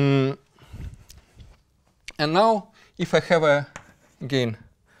 And now, if I have again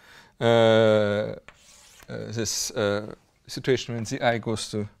this situation when the I goes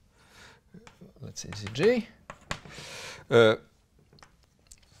to, let's say, Zj,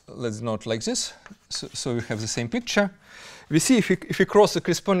 let's denote like this. So we have the same picture. We see if we cross the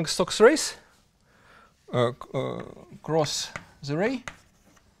corresponding Stokes rays, cross the ray,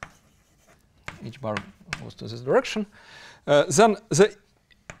 H bar goes to this direction, then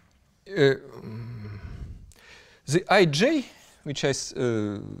the ij, which has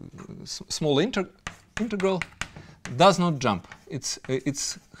small integral, does not jump. It's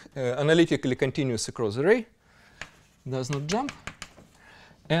analytically continuous across the ray, does not jump,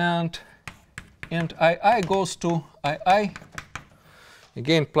 and ii goes to ii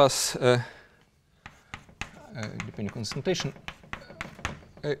again plus depending on concentration.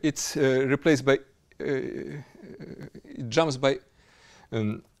 It's replaced by it jumps by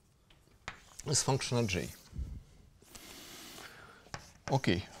this functional j.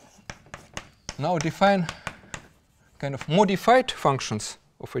 Okay. Now define kind of modified functions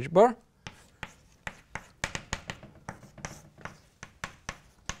of h bar.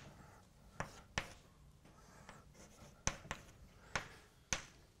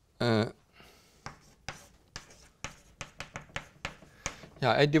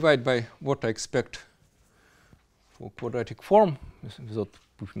 Yeah, I divide by what I expect for quadratic form without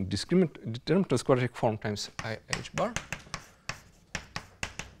putting determinant quadratic form times I h bar.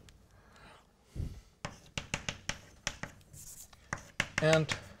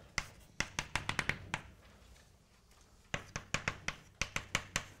 And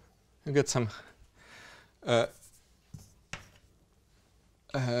you get some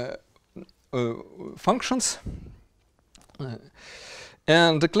functions.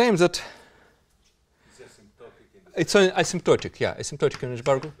 And the claim that it's asymptotic, yeah, asymptotic in h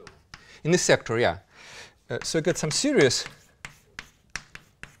bar in this sector, yeah. So you get some series.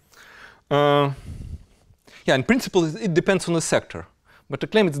 Yeah, in principle, it depends on the sector, but the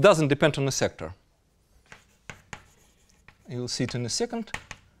claim it doesn't depend on the sector. You'll see it in a second.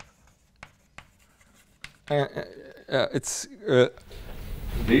 It's.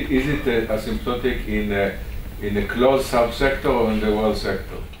 Is it asymptotic in a closed subsector or in the whole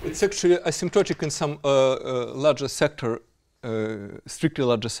sector? It's actually asymptotic in some larger sector, strictly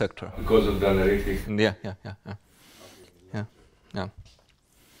larger sector. Because of the analytic?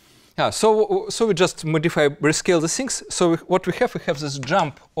 Yeah, so we just modify, rescale the things. So what we have this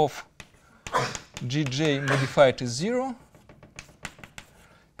jump of Gj modified is 0,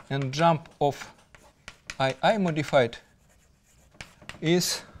 and jump of I modified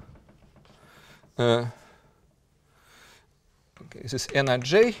is okay, this is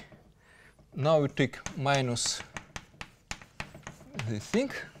Nij. Now we take minus the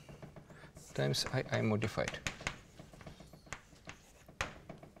thing times I modified.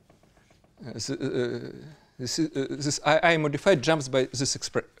 This I modified jumps by this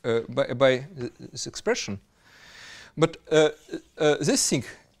by this expression, but this thing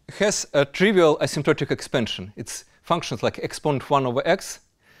has a trivial asymptotic expansion. It's functions like exponent 1 over x.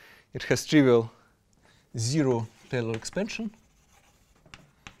 It has trivial 0 Taylor expansion.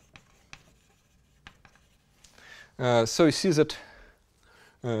 So you see that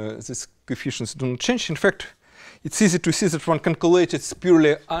these coefficients do not change. In fact, it's easy to see that one can calculate it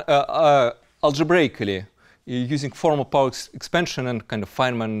purely algebraically using formal power expansion and kind of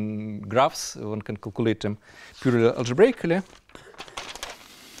Feynman graphs. One can calculate them purely algebraically.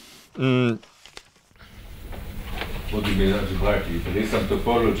 What do you mean algebraically? There is some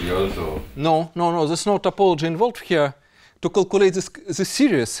topology also. No. There's no topology involved here. To calculate this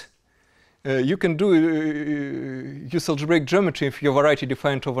series, you can use algebraic geometry if your variety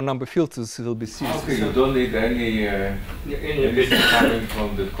defined over number filters will be series. Okay, you don't need anything coming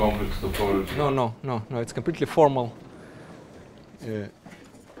from the complex topology. No. It's completely formal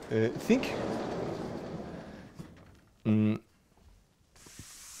thing.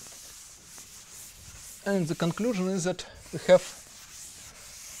 And the conclusion is that we have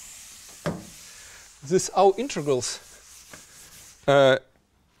this our integrals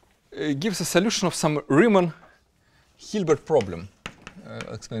gives a solution of some Riemann-Hilbert problem.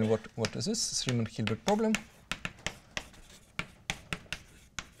 I'll explain what is this Riemann-Hilbert problem.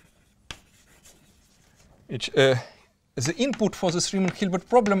 Which, the input for this Riemann-Hilbert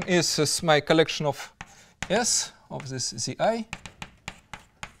problem is my collection of S of this Zi and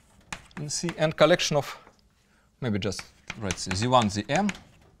C, and collection of, maybe just write Z1, Zm,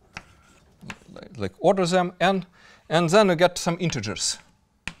 like order them, and then I get some integers.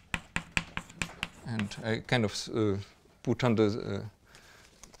 And I kind of put under the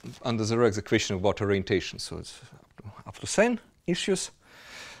regs equation about orientation, so it's up to sign issues.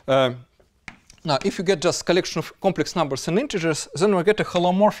 Now, if you get just collection of complex numbers and integers, then we get a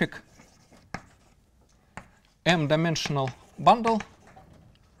holomorphic m-dimensional bundle,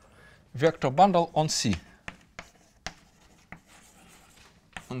 vector bundle on C.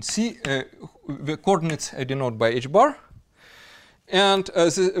 On C, the coordinates I denote by h bar. And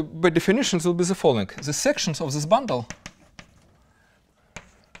by definition, it will be the following. The sections of this bundle,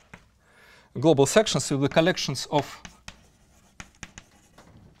 global sections, will be collections of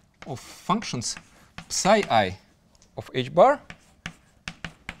functions psi I of h bar,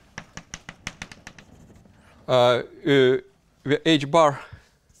 where h bar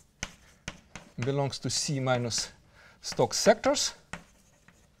belongs to C minus Stokes sectors,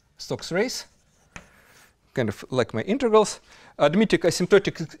 Stokes rays, kind of like my integrals, which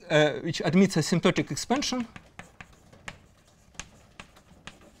admits asymptotic expansion.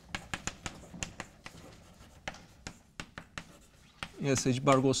 Yes, h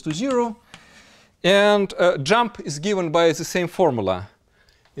bar goes to 0. And jump is given by the same formula.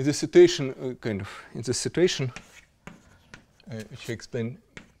 In this situation, which I explain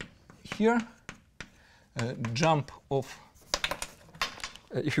here, jump of,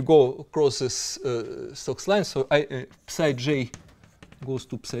 if you go across this Stokes line, so psi j goes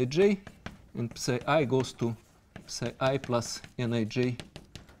to psi j, and psi I goes to psi I plus nij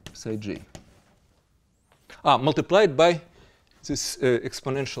psi j. Multiplied by this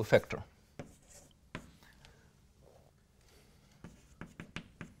exponential factor.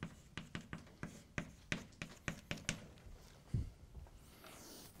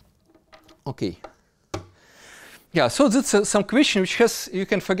 Okay. Yeah, so that's some question which has, you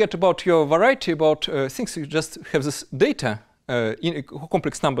can forget about your variety, about things. You just have this data, in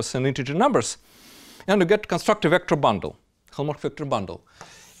complex numbers and integer numbers, and you get construct a vector bundle, holomorphic vector bundle.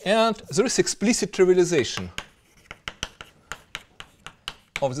 And there is explicit trivialization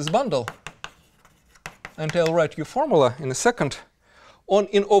of this bundle. And I'll write you formula in a second.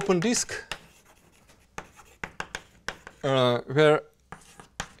 In open disk, where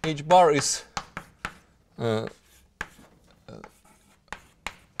h bar is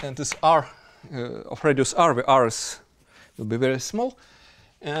and this r of radius r, where r will be very small,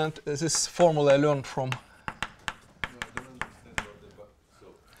 and this formula I learned from. No, I don't understand what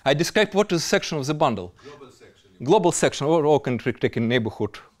I described what is the section of the bundle. Global section. Global section, or can take in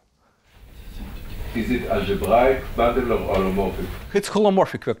neighborhood. Is it algebraic bundle or holomorphic? It's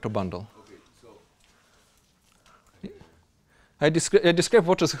holomorphic vector bundle. Okay, so I describe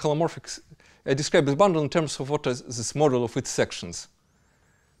what is a holomorphic. I describe the bundle in terms of what is this model of its sections.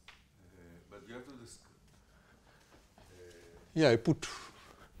 but you have to Yeah, I put.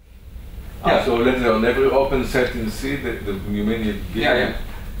 Yeah, so let's say on every open set in C, you mean you give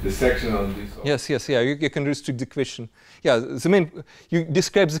the section on this. Yes, yeah. You can restrict the question. Yeah, the main you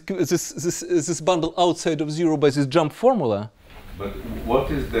describe this bundle outside of 0 by this jump formula. But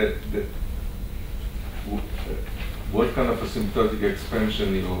what is what kind of asymptotic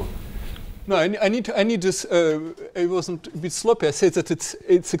expansion you? No, I need this. I wasn't a bit sloppy. I said that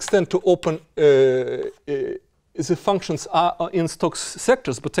its extent to open the functions are in Stokes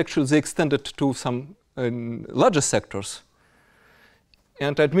sectors, but actually they extended to some larger sectors.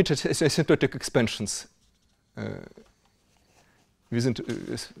 And I admitted asymptotic expansions within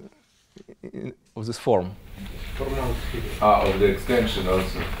of this form. Of the extension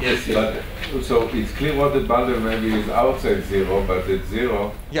also. Yes. But so it's clear what the bundle maybe is outside 0, but it's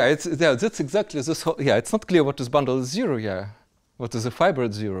 0. Yeah, that's exactly this. Yeah, it's not clear what this bundle is 0. Yeah, what is a fiber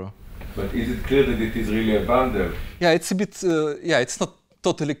at 0? But is it clear that it is really a bundle? Yeah, it's a bit. Yeah, it's not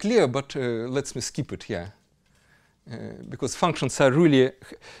totally clear, but let's me skip it. Yeah. Because functions are really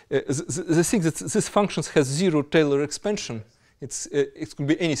the thing that this functions has 0 Taylor expansion. It could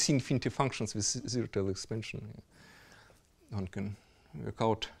be any C infinity functions with 0 Taylor expansion. One can work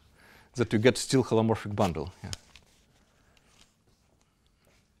out that you get still holomorphic bundle. Yeah.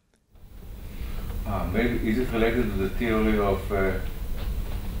 Maybe is it related to the theory of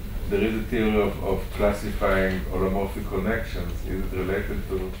there is a theory of classifying holomorphic connections. Is it related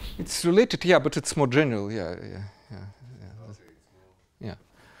to? It's related, yeah, but it's more general, yeah.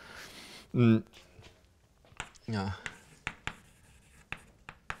 Yeah.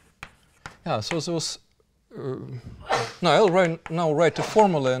 Yeah, so those. Now I'll now write a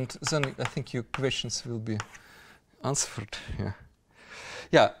formula, and then I think your questions will be answered.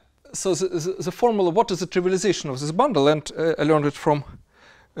 Yeah. So the formula, what is the trivialization of this bundle? And I learned it from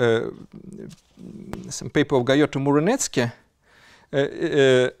some paper of Gayoto Muranetsky.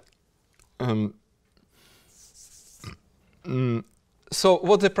 So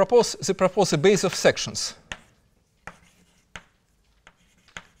what they propose a base of sections.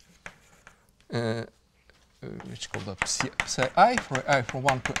 Which called up psi I for I from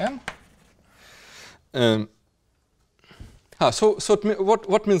 1 to m.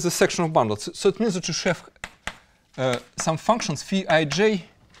 What means the section of bundles? So it means that you have some functions phi ij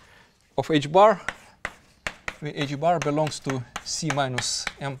of h bar, where h bar belongs to c minus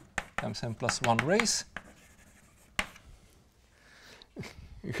m times m plus 1 raise.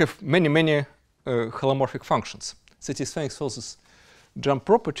 You have many holomorphic functions satisfying so this jump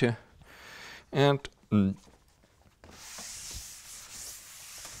property, and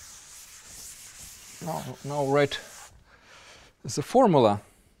now write the formula.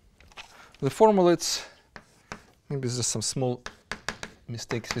 The formula, it's maybe there's some small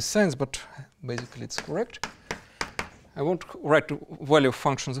mistakes with signs, but basically it's correct. I won't write the value of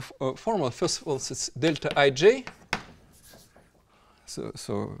functions of formula. First of all, it's delta ij.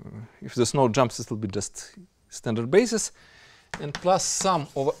 So if there's no jumps, it will be just standard basis, and plus sum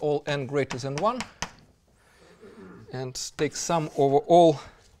over all n greater than 1, and take sum over all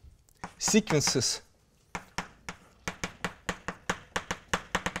sequences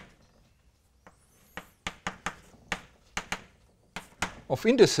of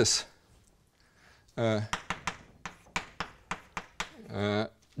indices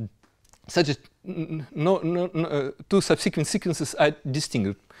such that two subsequent sequences are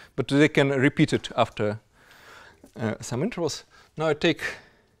distinct, but they can repeat it after some intervals. Now I take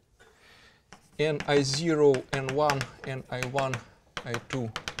ni0, n1, ni1,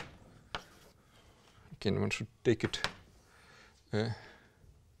 i2. Again, one should take it.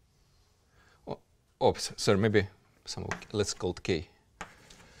 Sorry, maybe let's call it k.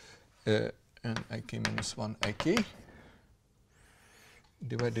 And ik minus 1 ik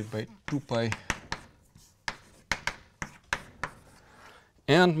divided by 2 pi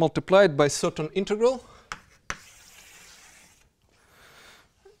and multiplied by certain integral,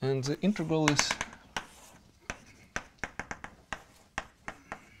 and the integral is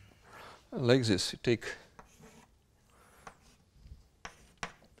like this. You take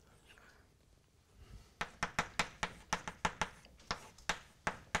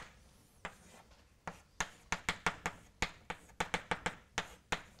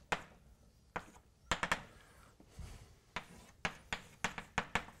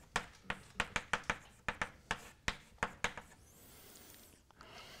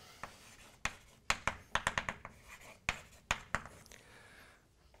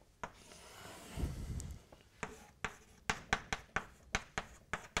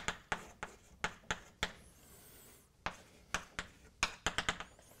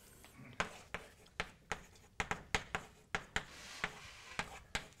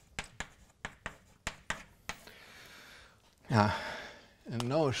and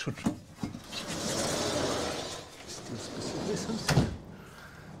now I should still specify something.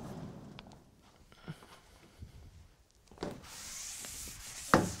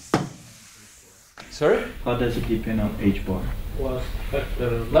 Sorry? How does it depend on h bar? Last factor.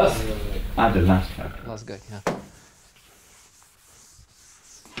 The last factor. Last guy, yeah.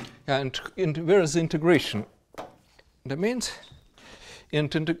 Yeah, and where is the integration? That means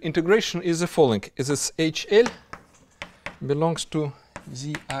integration is the following. Is this HL belongs to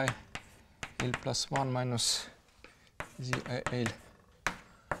ZIL plus 1 minus ZIL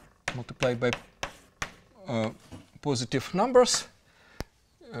multiplied by positive numbers,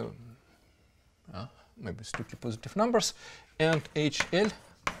 maybe strictly positive numbers, and HL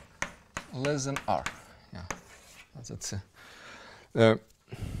less than R. Yeah, that's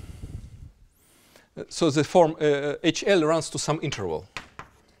so the form HL runs to some interval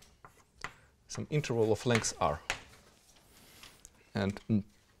of length R.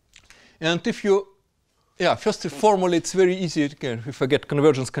 And if you, first the formula, it's very easy. Again, we forget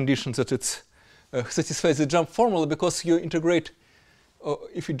convergence conditions that it satisfies the jump formula, because you integrate.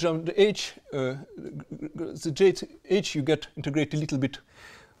 If you jump the h, the j to h, you get integrate a little bit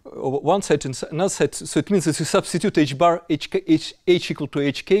over one side and another side. So it means that you substitute h bar, h equal to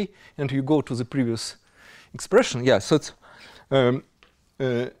hk, and you go to the previous expression. Yeah, so it's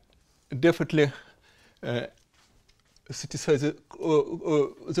definitely satisfies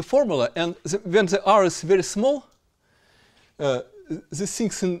the formula. And when the r is very small, the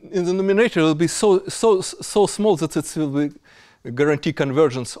things in the numerator will be so small that it will be guarantee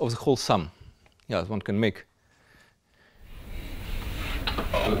convergence of the whole sum. Yeah, one can make.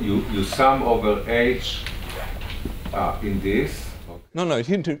 So you sum over h in this. Okay. No, it's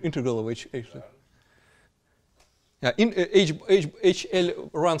integral of h. Yeah, HL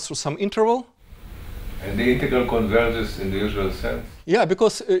runs through some interval. And the integral converges in the usual sense? Yeah,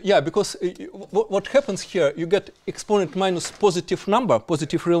 because what happens here, you get exponent minus positive number,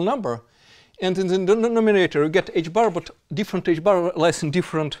 positive real number. And in the denominator, you get h bar, but different h bar lies in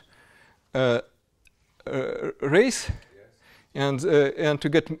different rays. Yes. And to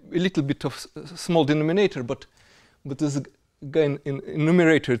get a little bit of small denominator, but this again in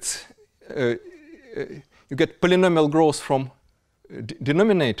numerator, it's you get polynomial growth from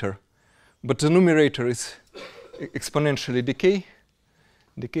denominator, but the numerator is exponentially decay.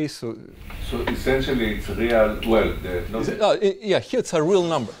 So essentially it's real. Well, yeah, here it's a real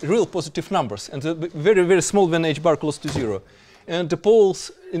number, real positive numbers, and very very small when h bar close to 0. And the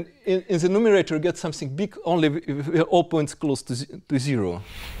poles in the numerator get something big only with all points close to 0.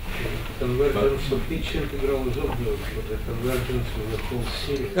 Convergence of each integral is obvious, but the convergence of the whole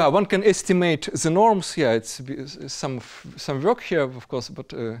series. Yeah, one can estimate the norms. Yeah, it's some work here, of course, but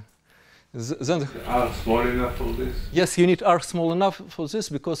then R small enough for this? Yes, you need R small enough for this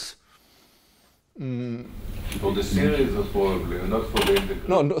because. For the series, probably, not for the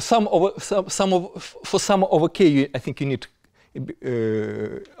integral. No, for sum over k, I think you need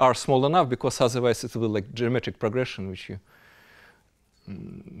R small enough, because otherwise it will be like geometric progression, which you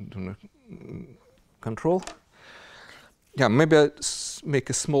do not control. Yeah, maybe I make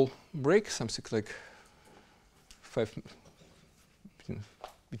a small break, something like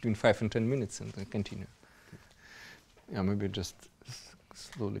between 5 and 10 minutes, and then continue. Yeah, maybe just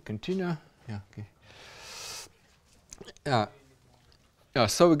slowly continue. Yeah, okay. Yeah,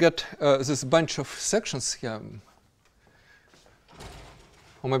 so we get this bunch of sections here.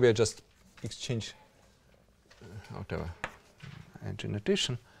 Or maybe I just exchange whatever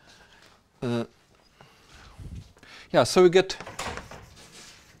notation. Yeah, so we get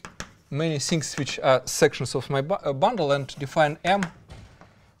many things which are sections of my bundle, and define M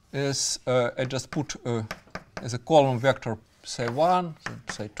as I just put as a column vector psi 1,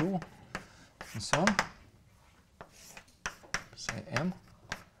 psi 2, and so on. Psi M.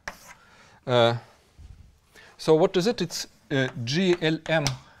 So what is it? It's GLM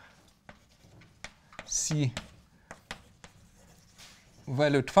C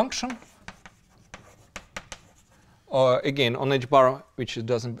valued function, or again on h bar, which it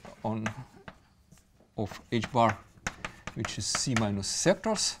doesn't on of h bar, which is C minus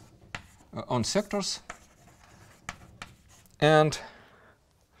sectors on sectors, and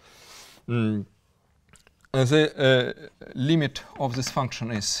the limit of this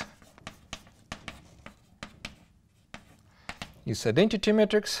function is identity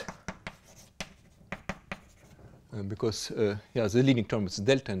matrix, because yeah, the leading term is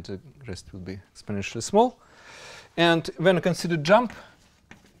delta and the rest will be exponentially small. And when I consider jump,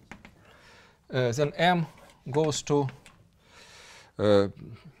 then M goes to whatever,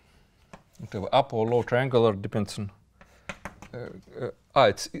 up or low triangular, depends on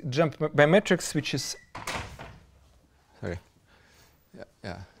it's jump by matrix, which is sorry,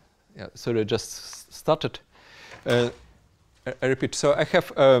 yeah. Sorry, I just started. I repeat. So I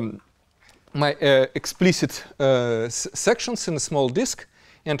have my explicit sections in a small disk,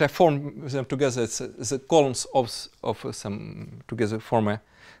 and I form them together as the columns of some together form a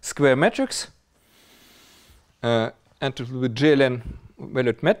square matrix, and it will be GLN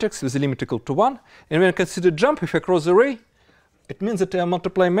valued matrix with a limit equal to 1. And when I consider jump, if I cross the array, it means that I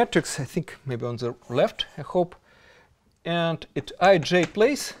multiply matrix, I think maybe on the left, I hope, and at ij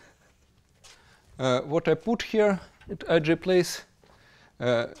place, what I put here at ij place,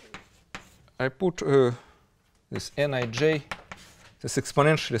 I put this nij, this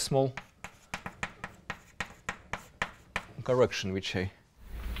exponentially small correction, which I.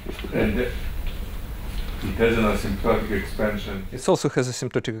 And it has an asymptotic expansion. It also has a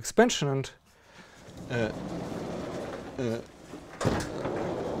asymptotic expansion, and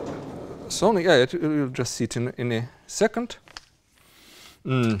so only, yeah, you'll just see it in a second.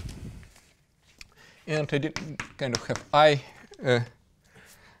 And I did kind of have I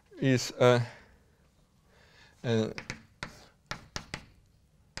is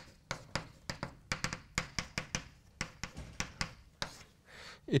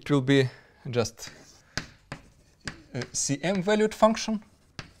it will be just a Cm valued function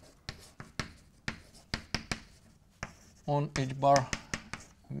on H bar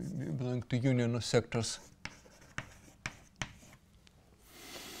belonging to union of sectors.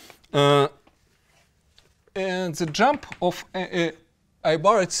 And the jump of I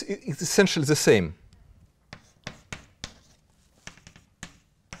bar, it's essentially the same.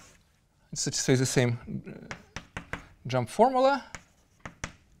 It satisfies the same jump formula.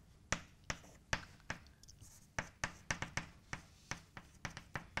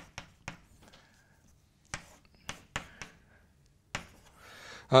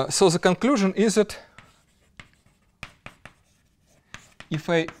 So the conclusion is that if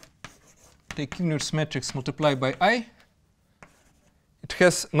I take units matrix multiplied by I, it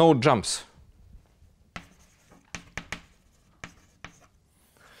has no jumps.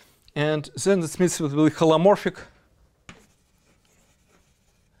 And then this means it will be holomorphic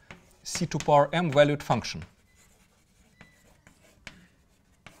C to power m valued function.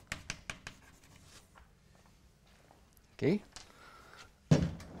 Okay.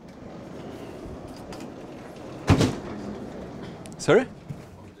 Sorry?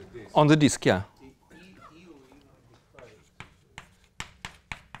 On the disk, yeah.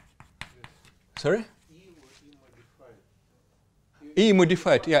 Sorry? E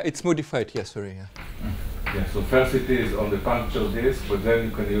modified, yeah, it's modified, yeah, sorry, yeah. Yeah, so first it is on the puncture disk, but then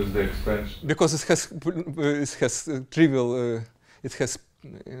you can use the expansion. Because it has trivial, it has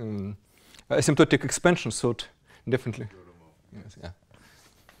asymptotic expansion, so it definitely, yes, yeah.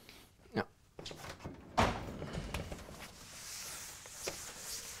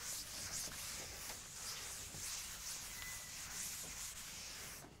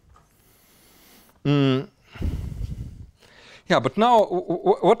 Yeah, but now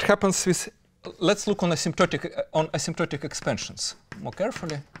what happens with? Let's look on asymptotic expansions more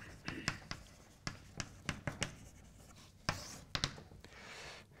carefully.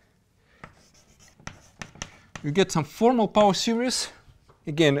 You get some formal power series.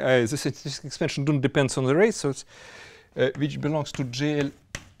 Again, the statistic expansion depends on the rate, so it's which belongs to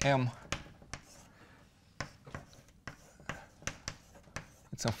JLM.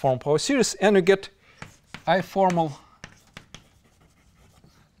 It's a formal power series, and you get I formal,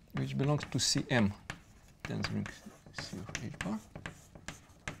 which belongs to Cm. Tensor C of H bar.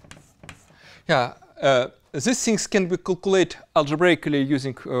 Yeah, these things can be calculated algebraically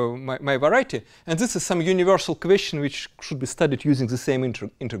using my variety, and this is some universal question which should be studied using the same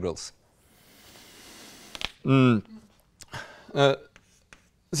integrals. Then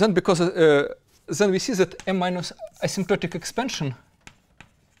because then we see that m minus asymptotic expansion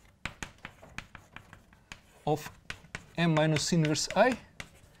of m minus inverse I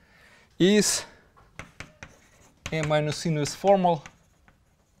is m minus inverse formal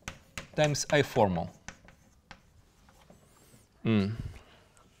times I formal.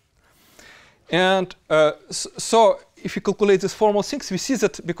 And so if you calculate these formal things, we see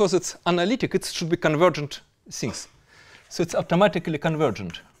that because it's analytic, it should be convergent things. So it's automatically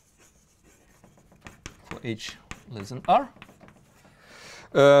convergent for h less than r.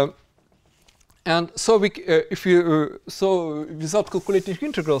 And so we, if you so without calculating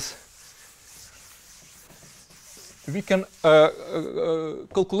integrals, we can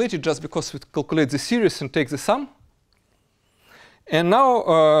calculate it just because we calculate the series and take the sum. And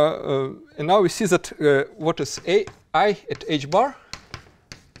now we see that what is I at h bar?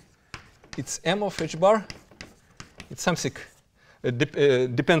 It's m of h bar. It's something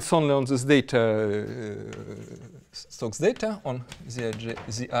depends only on this data, Stokes data on Zi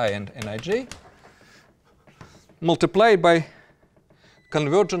and Nij, multiplied by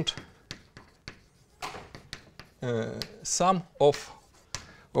convergent sum of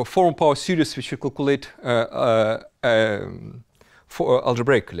formal power series which you calculate for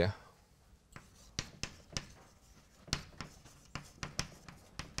algebraically.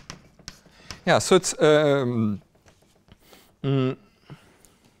 Yeah, so it's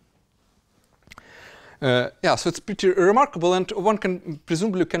yeah, so it's pretty remarkable, and one can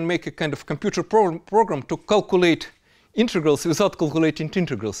presumably make a kind of computer program to calculate integrals without calculating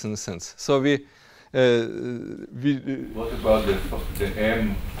integrals in a sense. So we what about the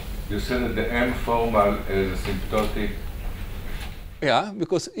m? You said that the m formal is asymptotic. Yeah,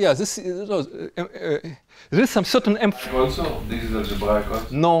 because yeah, this there is some certain m. Also, this is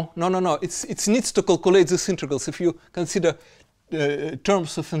algebraic. No. It needs to calculate these integrals. If you consider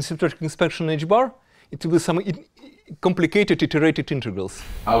terms of asymptotic expansion h bar, it will be some complicated iterated integrals.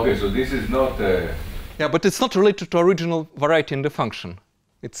 Okay, so this is not. Yeah, but it's not related to original variety in the function.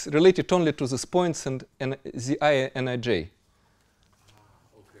 It's related only to these points and Zi and Nij.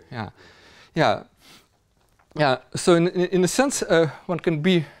 So in a sense, one can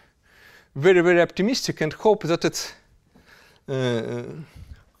be very, very optimistic and hope that it's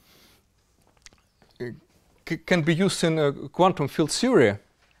can be used in quantum field theory.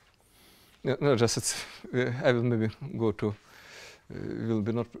 No, just it's. I will maybe go to. Will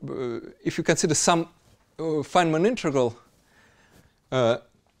be not. If you consider some Feynman integral, if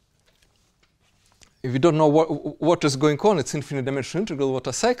you don't know what is going on, it's infinite dimensional integral. What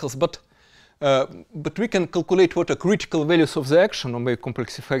are cycles? But we can calculate what are critical values of the action, or maybe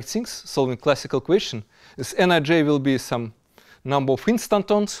complexify things, solving classical equation. This Nij will be some number of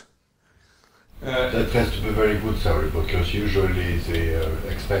instantons. That has to be very good theory, because usually the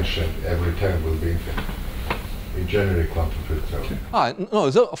extension every term will be infinite. In generic quantum field theory. No,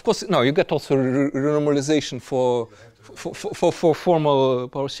 of course, no. You get also renormalization for formal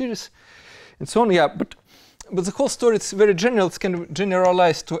power series, and so on. Yeah, but the whole story is very general. It can be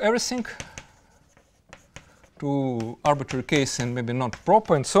generalized to everything, to arbitrary case and maybe not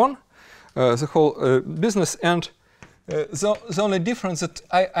proper and so on. The whole business. And the only difference that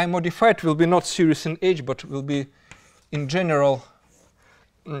I modified will be not series in H, but will be in general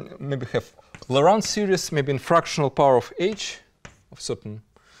maybe have Laurent series, maybe in fractional power of H of certain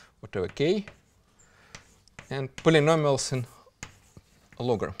whatever K, and polynomials in a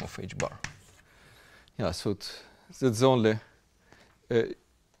logarithm of H bar. Yeah, so that's the only.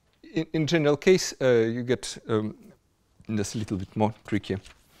 In general case, you get this a little bit more tricky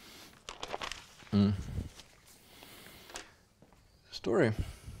story.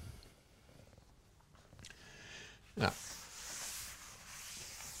 Yeah.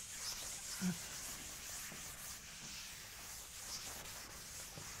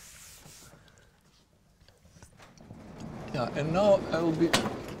 Yeah, and now I will be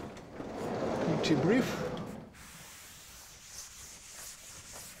pretty brief.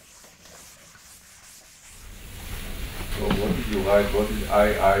 So what did you write? What is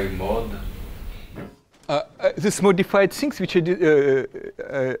II mod? This modified things which I did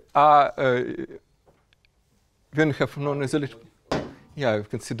are when you have non-isolation. Yeah, you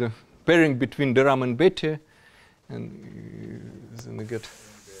consider pairing between the Ram and Bethe, and then you get.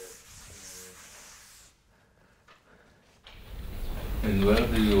 And where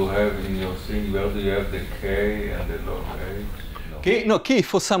do you have in your thing? Where do you have the K and the log H? No. K, no, K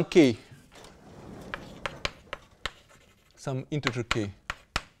for some K. Some integer K.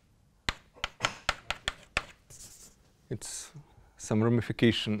 It's some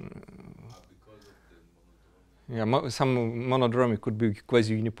ramification. Yeah, some monodromy could be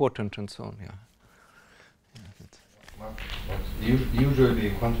quasi-unipotent and so on. Yeah.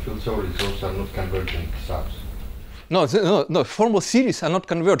 Usually, quantum field theories also are not convergent subs. No, formal series are not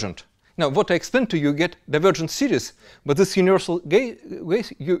convergent. Now, what I explained to you, you get divergent series, but this universal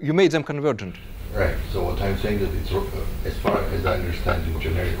ways, you made them convergent. Right. So what I'm saying that it's, as far as I understand, in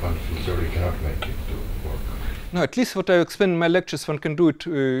generic quantum field theory, you cannot make it to work. No, at least what I explained in my lectures, one can do it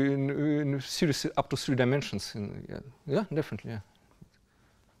in a series up to 3 dimensions. Yeah, definitely. Yeah.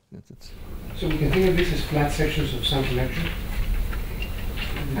 So we can think of this as flat sections of some connection.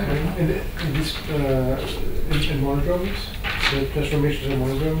 In this in monodromies, the transformations are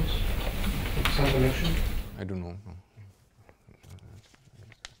monodromies, some connection. I don't know.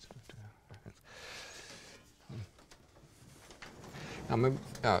 Maybe,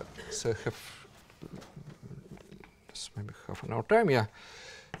 so I have just maybe half an hour time. Yeah.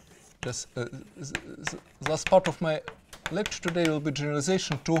 Just the last part of my lecture today will be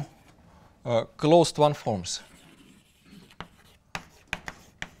generalization to closed one forms.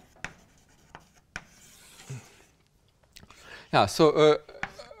 Yeah, so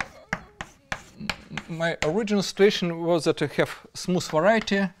my original situation was that I have smooth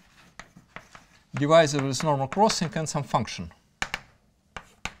variety, divisor with normal crossing, and some function.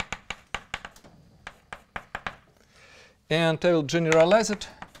 And I will generalize it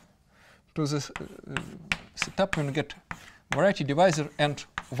to this setup when you get variety divisor and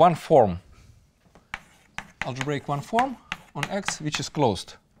one form, algebraic one form on X, which is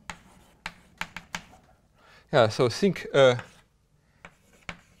closed. Yeah, so think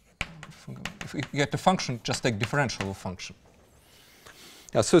if we get a function, just take differential of a function.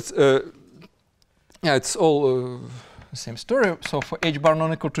 Yeah, so it's all the same story. So for H bar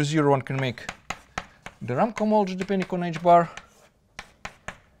non equal to 0, one can make the Ram cohomology depending on H bar.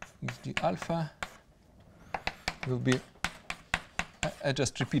 The alpha will be. I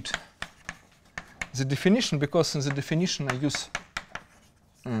just repeat the definition, because in the definition I use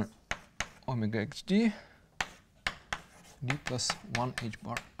omega xd d plus 1 H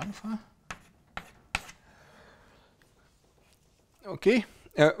bar alpha. Okay,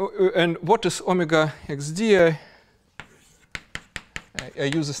 and what is omega xd? I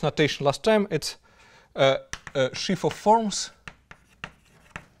used this notation last time. It's a sheaf of forms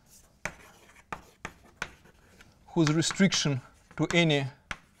whose restriction to any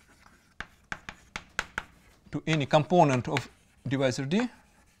component of divisor d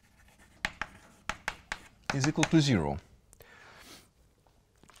is equal to 0.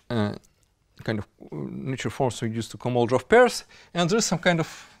 Kind of nature forms we use to cohomology of pairs, and there is some kind of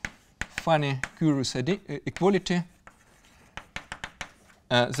funny, curious equality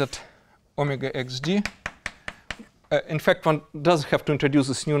that omega xd. In fact, one doesn't have to introduce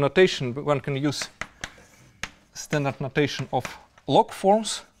this new notation, but one can use standard notation of log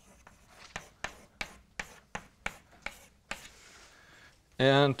forms.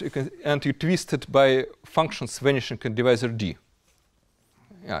 And you twist it by functions vanishing in divisor d.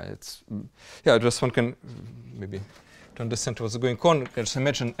 Just one can maybe to understand what's going on. Just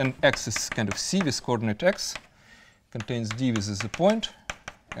imagine an x is kind of C with coordinate x, contains d with the point,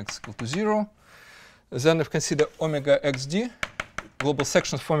 x equal to 0. Then if you consider omega xd, global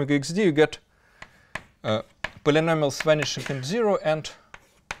sections of omega xd, you get polynomials vanishing in 0 and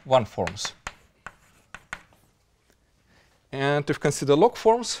 1 forms. And if you consider log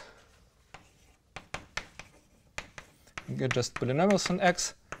forms, you get just polynomials on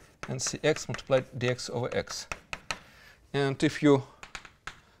x and cx multiplied dx over x. And if you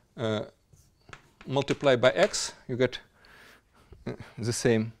multiply by x, you get the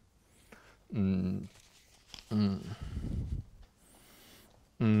same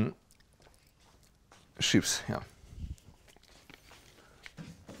sheaves. Yeah.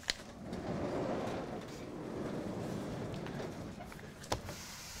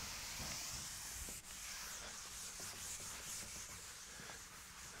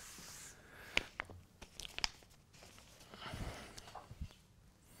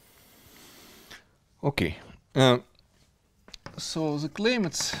 Okay, so the claim,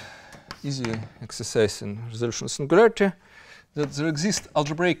 it's easy exercise in resolution of singularity, that there exists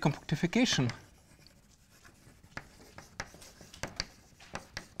algebraic compactification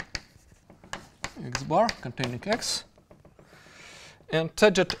x bar containing x, and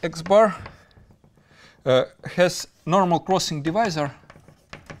such that x bar has normal crossing divisor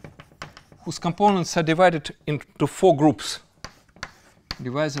whose components are divided into 4 groups.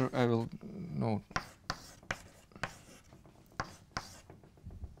 Divisor, I will note.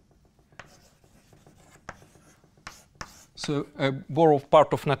 So I borrow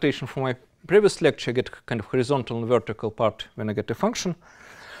part of notation from my previous lecture. I get kind of horizontal and vertical part when I get a function.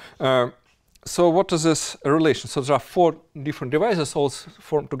 So what is this relation? So there are 4 different divisors, all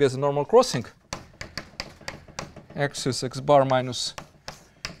form together normal crossing. X is x bar minus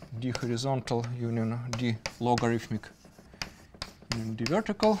d horizontal union d logarithmic union d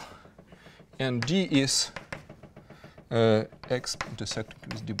vertical, and d is x intersecting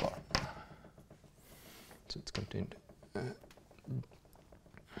with d bar. So it's contained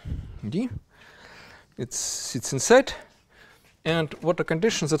d. It sits inside, and what are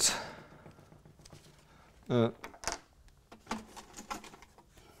conditions? That's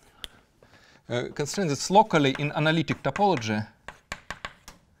constraint that's locally in analytic topology,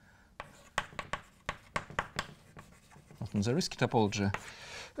 not in the risky topology.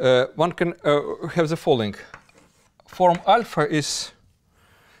 One can have the following: form alpha is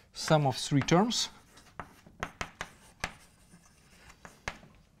sum of 3 terms.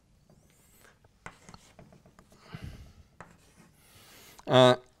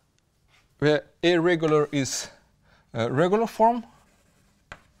 Where A regular is a regular form,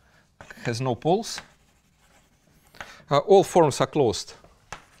 has no poles. All forms are closed.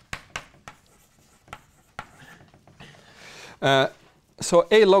 So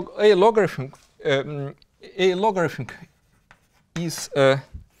A logarithm is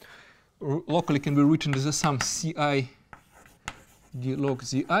locally can be written as the sum Ci d log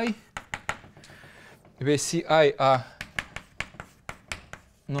Zi, where Ci are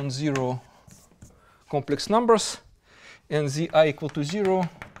non-zero complex numbers, and Zi equal to 0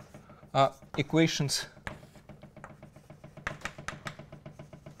 are equations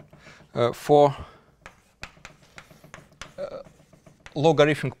for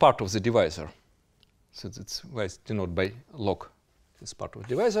logarithmic part of the divisor. So that's why it's denoted by log, this part of the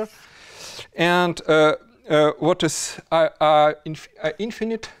divisor. And what is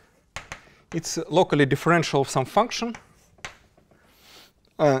infinite? It's locally differential of some function.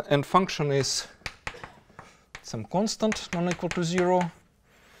 And function is some constant non-equal to 0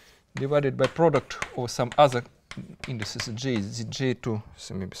 divided by product of some other indices j, zj to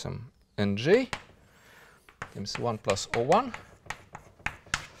maybe some nj, times 1 plus O1.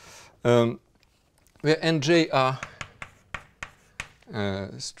 where nj are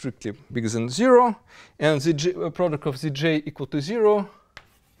strictly bigger than 0, and the product of zj equal to 0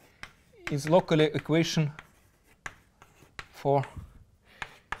 is locally equation for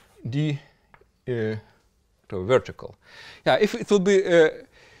d to vertical. Yeah, if it will be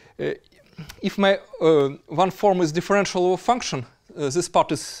if my one form is differential of a function, this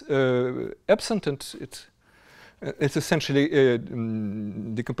part is absent, and it's essentially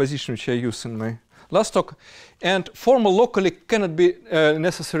decomposition which I use in my last talk. And formal locally cannot be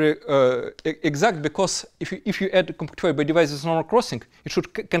necessarily exact, because if you add compactified by divisors normal crossing,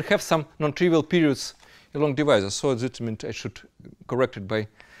 it can have some non-trivial periods along divisors. So that means I should correct it by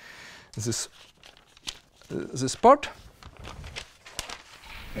this part.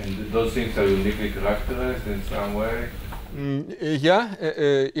 And those things are uniquely characterized in some way? Yeah.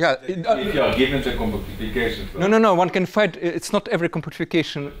 If you are given the compactification. No. One can find it's not every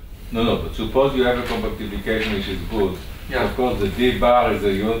compactification. No. But suppose you have a compactification which is good. Yeah. Of course, the d bar is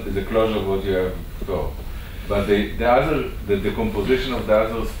a closure of what you have before. But the decomposition of the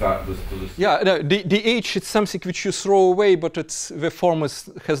other stuff. Yeah. No, dh is something which you throw away, but the form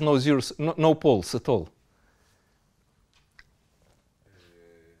has no zeros, no poles at all.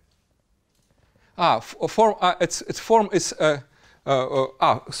 Form. Its form is.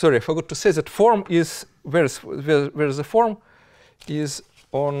 Sorry, I forgot to say that form is where the form is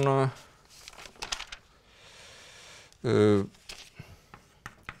on omega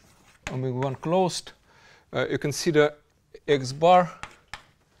 1 closed. You consider x bar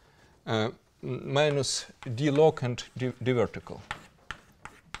minus d log and d vertical.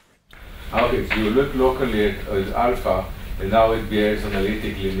 Okay, so you look locally at alpha. And now it behaves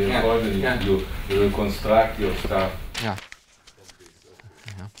analytically in your code, and you reconstruct your stuff.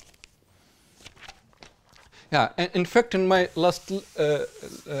 Yeah. And in fact, in my last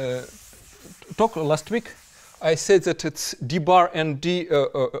talk last week, I said that it's d bar and d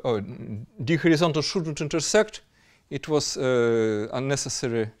horizontal shouldn't intersect. It was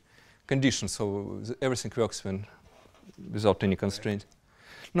unnecessary condition, so everything works without any constraint.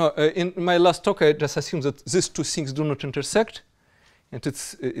 No, in my last talk, I just assumed that these two things do not intersect, and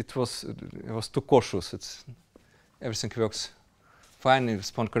it was too cautious. Everything works fine in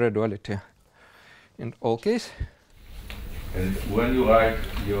Poincare duality in all cases. And when you write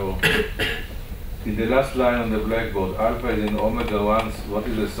in the last line on the blackboard, alpha is in omega 1. What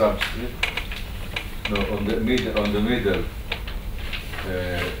is the subscript? No, on the middle.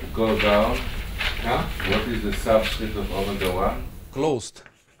 Go down. Yeah. What is the subscript of omega 1? Closed.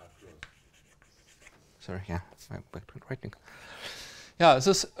 Sorry, yeah, back to writing. Yeah,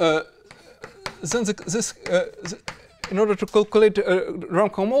 in order to calculate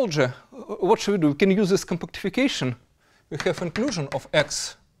rank homology, what should we do? We can use this compactification. We have inclusion of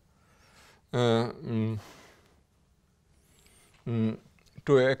x to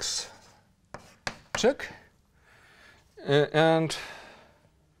x check, and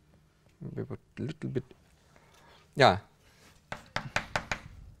maybe a little bit, yeah.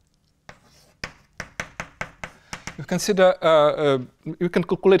 We consider you can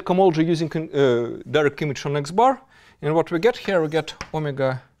calculate cohomology using direct image on x bar, and what we get here, we get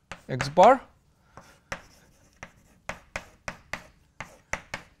omega x bar.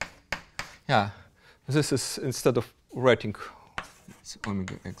 Yeah, this is, instead of writing it's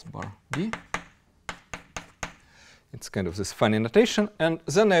omega x bar d, it's kind of this funny notation, and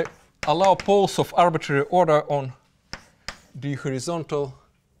then I allow poles of arbitrary order on d horizontal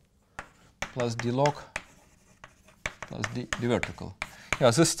plus d log plus d vertical.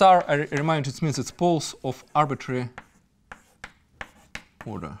 Yeah, this star, I remind, it means it's poles of arbitrary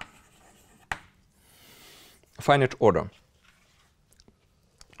order, finite order.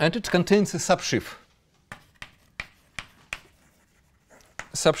 And it contains a subsheaf.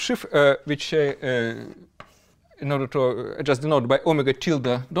 Subsheaf, which in order to just denote by omega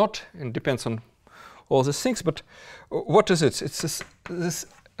tilde dot, and depends on all these things. But what is it? It's this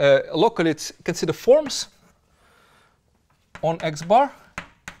locally, it's consider forms on x bar,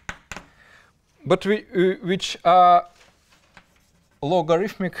 but which are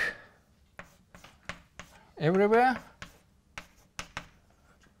logarithmic everywhere.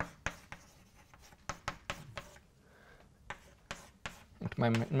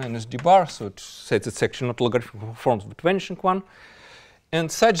 Minus d bar, so it says it's actually not logarithmic forms but vanishing one,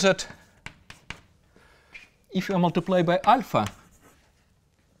 and such that if you multiply by alpha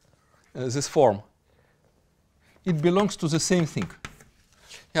this form, it belongs to the same thing.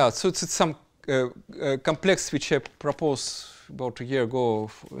 Yeah, so it's some complex which I proposed about a year ago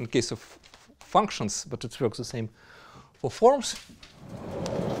in case of functions, but it works the same for forms.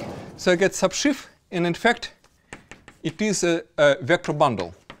 So I get subshift, and in fact, it is a vector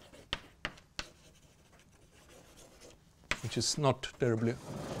bundle, which is not terribly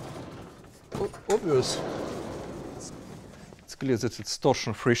obvious. It's clear that it's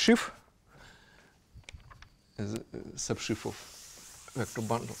torsion-free sheaf as a subshift of vector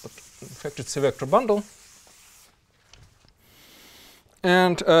bundle, but in fact it's a vector bundle.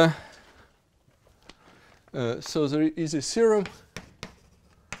 And so there is a theorem,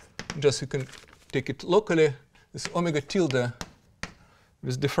 just you can take it locally, this omega tilde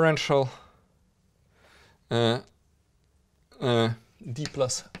with differential d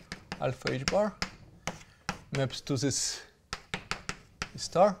plus alpha h bar maps to this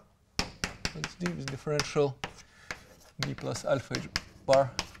star, that's d with differential d plus alpha h bar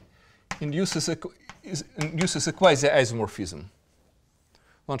induces a quasi-isomorphism.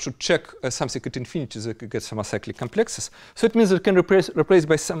 One should check something at infinity that could get some acyclic complexes. So it means that it can replace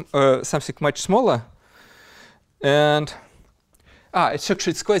by something much smaller. And it's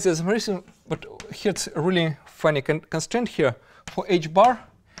quasi-isomorphism, but here it's a really funny constraint here for h bar,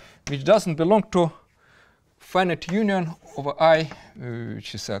 which doesn't belong to finite union over I,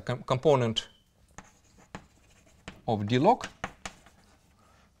 which is a component of d log,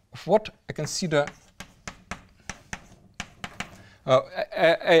 of what I consider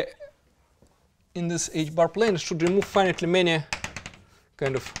in this h bar plane should remove finitely many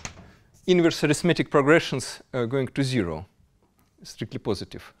kind of inverse arithmetic progressions going to 0, strictly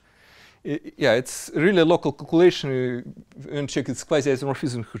positive. Yeah, it's really a local calculation. When you check its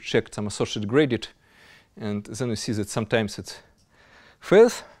quasi-isomorphism, you check some associated gradient, and then you see that sometimes it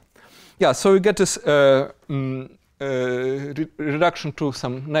fails. Yeah, so we get this reduction to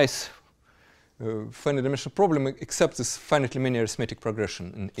some nice finite dimensional problem, except this finitely many arithmetic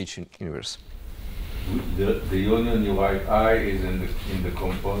progression in H inverse. The union you write I is in the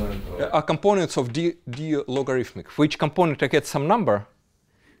component? Are components of d logarithmic. For each component I get some number,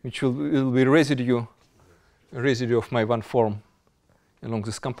 which will be residue of my one form along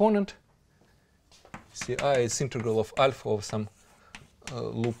this component. See, I is integral of alpha of some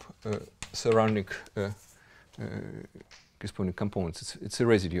loop surrounding corresponding components. It's a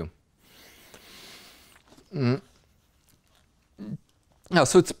residue. Yeah,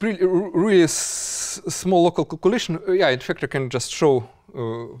 so it's really a small local calculation. Yeah, in fact, I can just show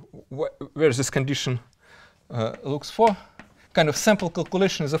where this condition looks for. Kind of sample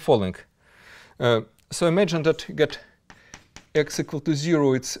calculation is the following. So imagine that you get x equal to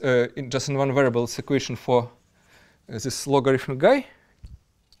 0. It's just in one variable. It's equation for this logarithmic guy.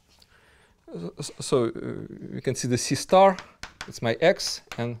 So you can see the C star. It's my x,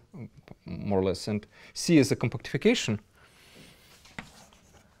 and more or less, and C is a compactification.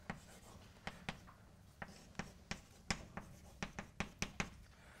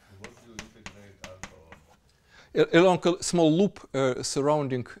 Along a small loop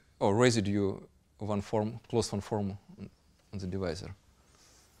surrounding or residue of one form, closed one form on the divisor.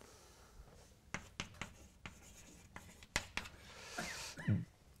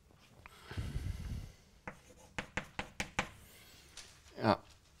 Yeah.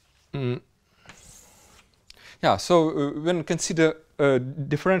 Yeah. So when we consider a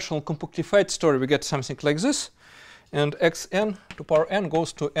differential compactified story, we get something like this, and xn to power n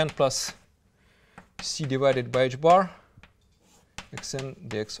goes to n plus c divided by h bar xn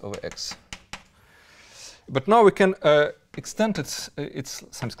dx over x. But now we can extend it's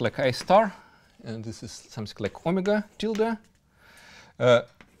something like I star, and this is something like omega tilde.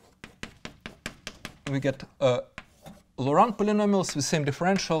 We get Laurent polynomials with same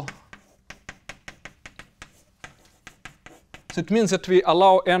differential. So it means that we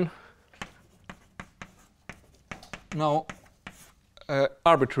allow n now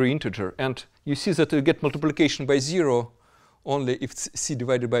arbitrary integer, and you see that you get multiplication by 0 only if c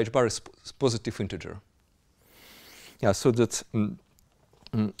divided by h bar is positive integer. Yeah, so that's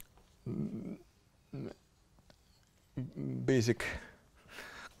basic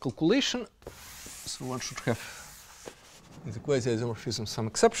calculation. So one should have in the quasi-isomorphism some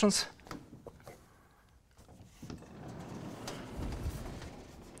exceptions.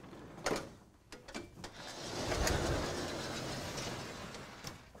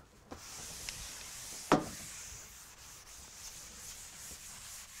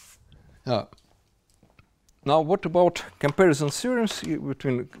 Now, what about comparison theorems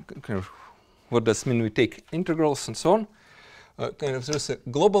between kind of what does mean we take integrals and so on? Kind of there's a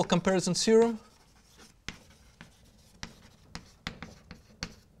global comparison theorem.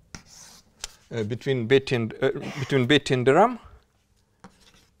 Between Betti and de Rham.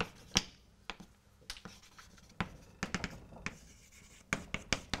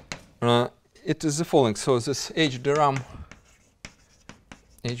 it is the following. So this H deram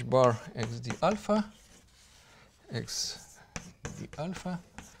H bar x d alpha x d alpha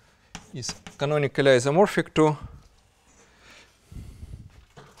is canonically isomorphic to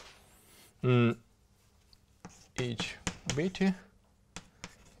H beta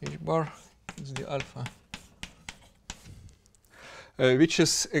H bar x d alpha, which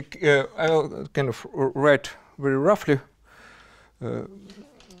is I'll kind of write very roughly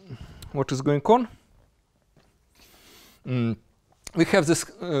what is going on. We have this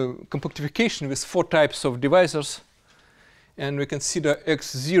compactification with 4 types of divisors, and we consider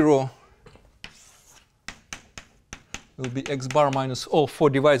x0 will be x bar minus all 4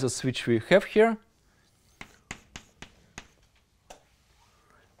 divisors which we have here.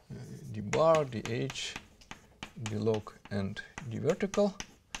 D bar, dh, d log, and d vertical.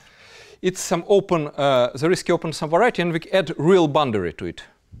 It's some open, the risky open sum variety, and we add real boundary to it.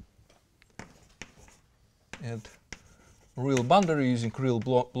 Add real boundary using real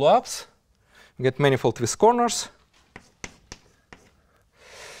blow-ups. We get manifold with corners.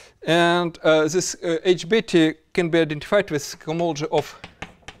 And this H beta can be identified with cohomology of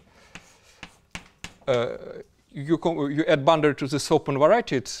you add boundary to this open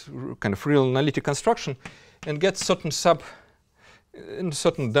variety, it's kind of real analytic construction, and get certain in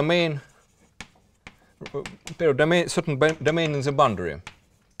certain domain, certain domain in the boundary.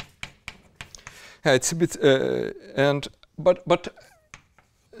 It's a bit but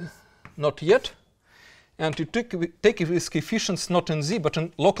not yet. And you take these coefficients not in Z but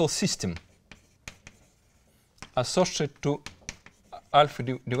in local system associated to alpha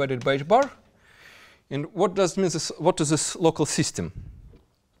divided by H bar. And what does mean this? What is this local system?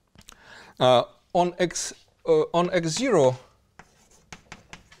 On x0,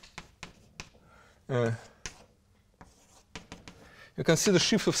 you can see the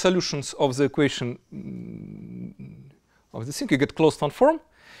shift of solutions of the equation of the thing. You get closed form form.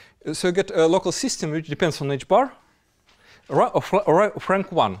 So you get a local system which depends on H bar of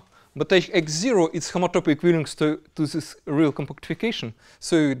rank 1. But x0 is homotopy equivalent to this real compactification.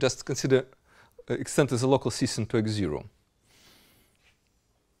 So you just consider extend as a local system to x0.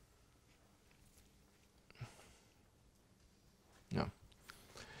 Yeah.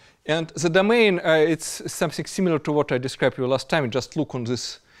 And the domain, it's something similar to what I described you last time. You just look on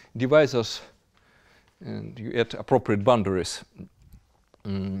these divisors and you add appropriate boundaries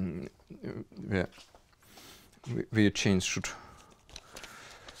where your chains should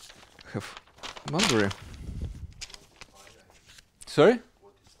have boundary. Sorry?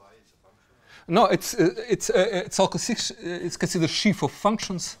 No, it's considered sheaf of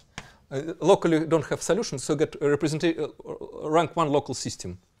functions. Locally don't have solutions, so get a rank 1 local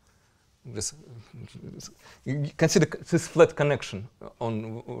system. You consider this flat connection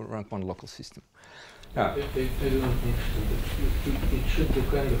on rank 1 local system. I don't understand. It should be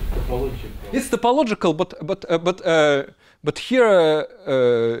kind of topological. It's topological, but here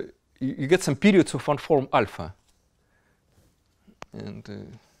you get some periods of one form alpha,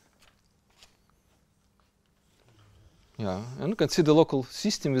 and yeah, and consider local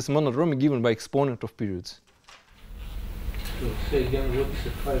system with monodromy given by exponent of periods. So say again, what is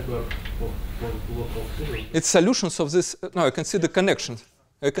the fiber of local system? It's solutions of this. No, you consider connections.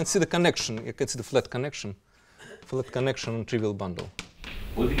 You consider connection. You consider flat connection on trivial bundle.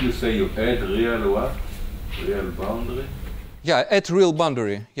 What did you say? You add real what? Real boundary? Yeah, add real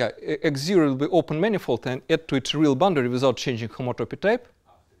boundary. Yeah, x0 will be open manifold and add to it real boundary without changing homotopy type.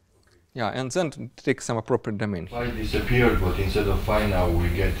 Yeah, and then take some appropriate domain. Phi disappeared, but instead of phi now we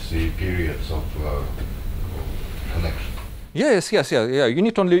get the periods of connection. Yes. You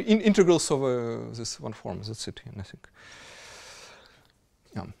need only integrals of this one form. That's it. I think.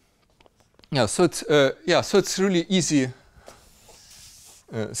 Yeah. So it's really easy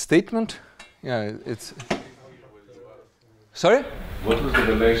statement. Yeah, it's. Sorry? What was the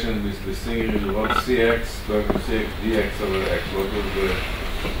relation with the thing? What Cx going to Cx dx over x? What was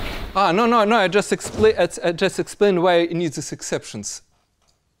the? No. I just explained why it needs these exceptions.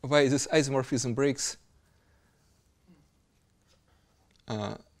 Why this isomorphism breaks.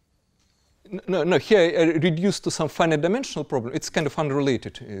 No. Here I reduced to some finite dimensional problem. It's kind of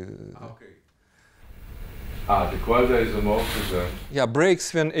unrelated. Okay. The quasi-isomorphism. Yeah,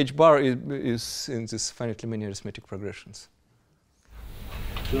 breaks when H bar is in this finitely many arithmetic progressions.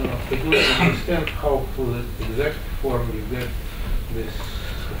 So I don't understand how for the exact form you get this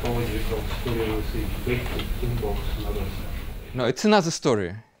topological story with the basic inbox and other stuff. No, it's another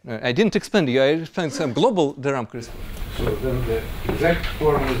story. I didn't explain to you. I explained some global Deram crystal. So then the exact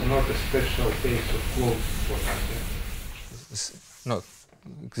form is not a special case of closed form. No.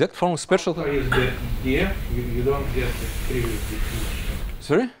 exact form special. Alpha is the df, you don't get the previous definition.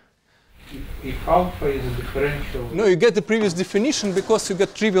 Sorry? If alpha is a differential... No, you get the previous definition because you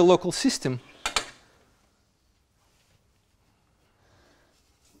get trivial local system.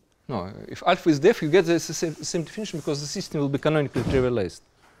 No, if alpha is def, you get the same definition because the system will be canonically trivialized.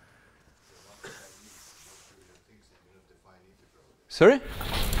 Sorry?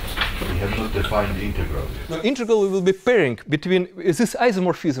 We have not defined integral yet. No, integral will be pairing between this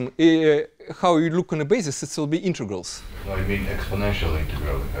isomorphism. How you look on a basis, it will be integrals. No, I mean exponential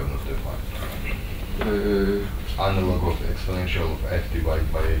integral we have not defined. Analog of exponential of f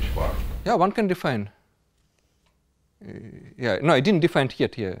divided by h bar. Yeah, one can define. Yeah, no, I didn't define it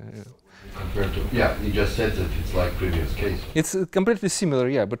yet. Yeah. Compared to, yeah, you just said that it's like previous case. It's completely similar,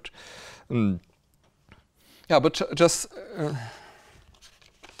 yeah, but yeah, but just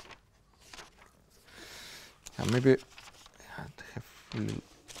yeah, maybe I have really.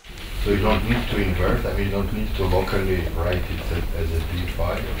 So you don't need to invert. I mean, you don't need to locally write it as a d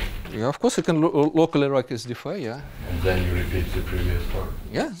phi. Yeah, of course you can locally write as d phi, yeah. And then you repeat the previous part.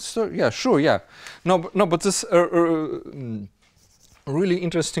 Yeah, so yeah, sure, yeah. No, but this really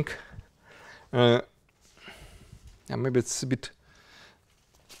interesting. Yeah, maybe it's a bit.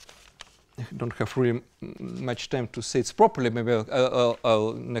 I don't have really much time to say it properly. Maybe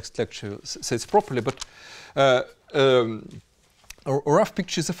I'll next lecture say it properly. But a rough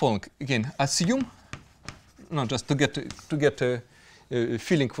picture is the following. Again, assume, no, just to get a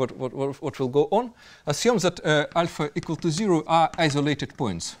feeling what will go on. Assume that alpha equal to 0 are isolated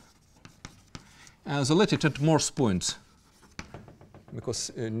points. Isolated at Morse points,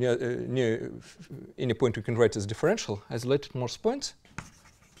 because near any point you can write as differential. Isolated Morse points.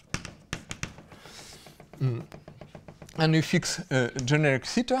 And you fix generic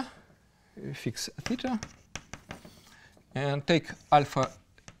theta, and take alpha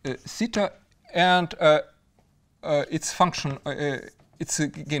theta, and its function, it's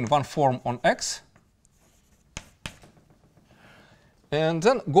again one form on x, and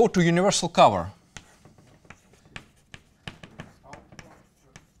then go to universal cover.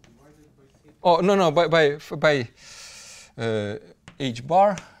 Oh no, by h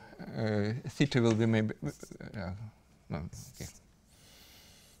bar. Theta will be maybe no, okay.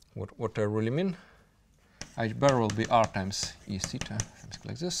 What I really mean, h bar will be r times e theta, something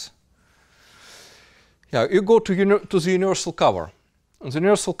like this. Yeah, you go to the universal cover. On the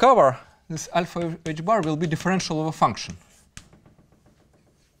universal cover, this alpha h bar will be differential of a function.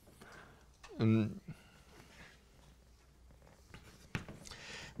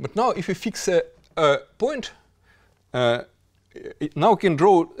 But now, if you fix a point, now we can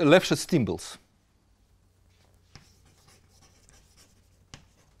draw Lefschetz tymbals.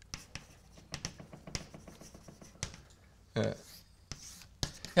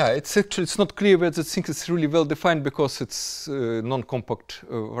 Yeah, it's not clear whether the thing is really well defined because it's non-compact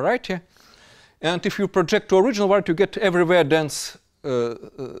variety. And if you project to original variety, you get everywhere dense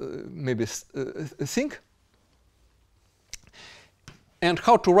maybe thing. And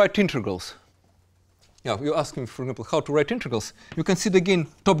how to write integrals. Yeah, you ask me, for example, how to write integrals. You consider again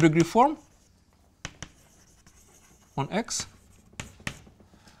top degree form on x.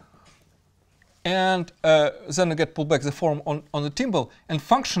 And then you get pulled back the form on the tymbal. And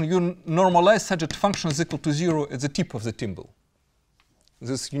function, you normalize such that function is equal to 0 at the tip of the tymbal.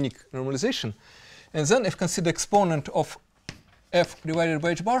 This unique normalization. And then if consider exponent of f divided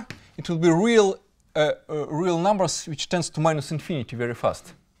by h bar, it will be real numbers which tends to minus infinity very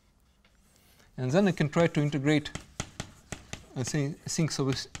fast. And then I can try to integrate, let's say, things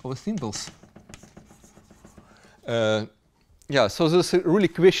over tymbals. Yeah, so there's a really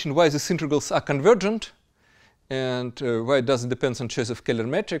question why these integrals are convergent and why it doesn't depend on choice of Keller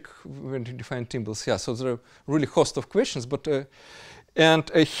metric when you define tymbals. Yeah, so there are really host of questions. But and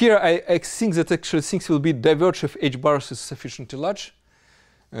here I think that actually things will be diverge if h bars is sufficiently large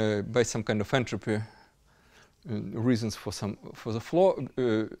by some kind of entropy reasons for the flaw.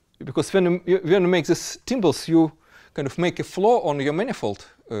 Because when you make these tymbals, you kind of make a flaw on your manifold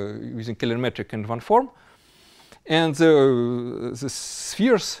using Keller metric and one form. And the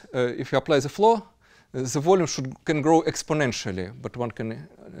spheres, if you apply the flaw, the volume can grow exponentially, but one can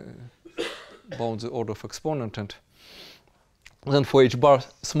bound the order of exponent. And then for h bar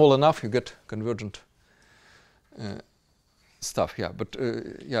small enough, you get convergent stuff. Yeah, but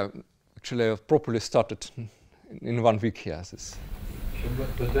yeah, actually I've properly started in 1 week here. This.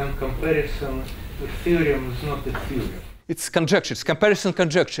 But then comparison theorem is not a theorem. It's conjecture. It's comparison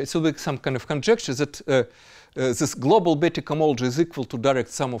conjecture. It will be some kind of conjecture that this global Betti cohomology is equal to direct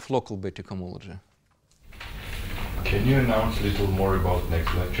sum of local Betti cohomology. Can you announce a little more about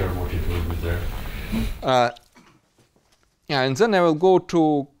next lecture, what it will be there? Yeah, and then I will go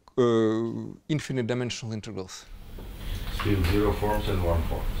to infinite dimensional integrals. Still 0 forms and 1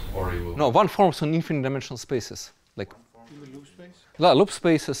 forms, or you will... No, 1 forms on infinite dimensional spaces, like In the loop space? loop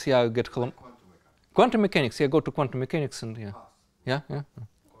spaces. Yeah, I get quantum mechanics. Yeah, go to quantum mechanics and yeah, yeah.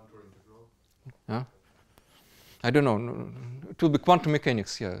 I don't know. It will be quantum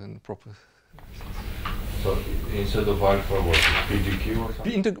mechanics. Yeah, and proper. So instead of alpha, what? PDQ or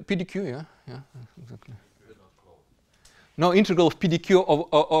something? PDQ. Yeah, exactly. No, integral of PDQ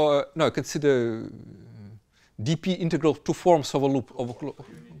of no, consider dp integral of 2 forms of a loop of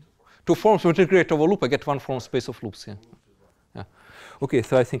 2 forms integrate over a loop. I get 1 form space of loops. Yeah. Okay,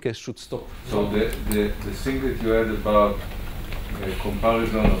 so I think I should stop. So the thing that you had about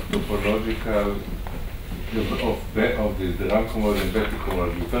comparison of topological of the non-cohomology and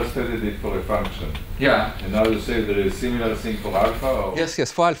beta-cohomology, you first studied it for a function. Yeah. And now you say there is a similar thing for alpha? Or?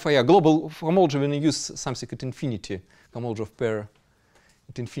 Yes, for alpha, yeah. Global homology when you use something at infinity, homology of pair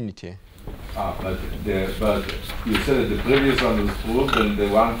at infinity. But you said that the previous one was proved and the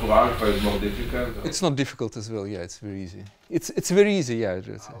one for alpha is more difficult? Or? It's not difficult as well, yeah, it's very easy. It's very easy, yeah.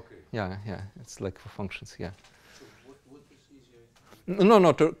 Okay. Yeah, it's like for functions, yeah.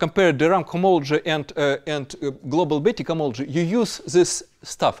 No, to compare the rank homology and global Betti homology, you use this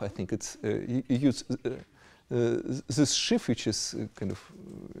stuff. I think it's you use this shift, which is kind of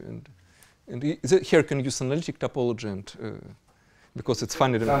here can use analytic topology and because it's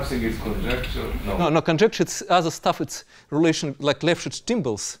funny. Something is conjecture. No, conjecture. It's other stuff. It's relation like Lefschetz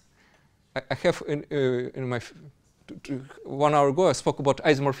Timbals. I have in my 1 hour ago I spoke about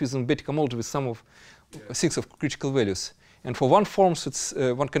isomorphism Betti homology with some of 6 of critical values. And for 1 forms, it's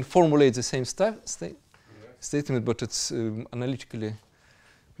one can formulate the same statement, but it's analytically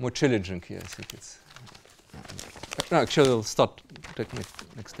more challenging. Yeah, I think it's. No, actually, I'll start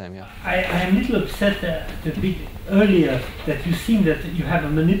next time. Yeah. I am a little upset a bit earlier that you seem that you have a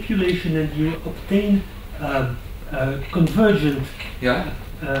manipulation and you obtain convergent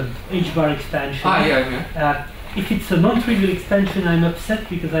H-bar expansion. Yeah. If it's a non-trivial expansion, I'm upset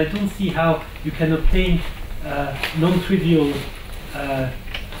because I don't see how you can obtain non-trivial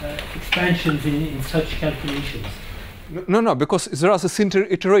expansions in such calculations. No, because there are these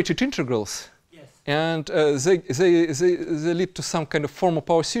iterated integrals. Yes. And they lead to some kind of formal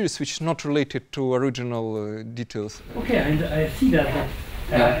power series which is not related to original details. Okay, and I see that.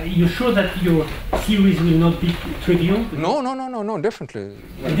 You're sure that your series will not be trivial? No, definitely.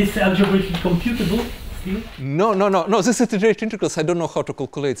 And this algebraically computable still? No, this iterated integrals, I don't know how to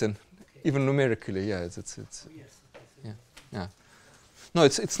calculate them. Even numerically, yeah, yeah. No,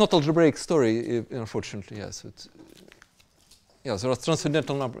 it's not algebraic story, unfortunately. Yes, there are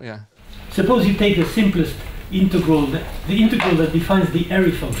transcendental numbers. Yeah. Suppose you take the simplest integral, the integral that defines the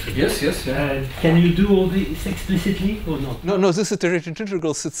Airy function. Yes. Can you do all this explicitly or not? No. This iterated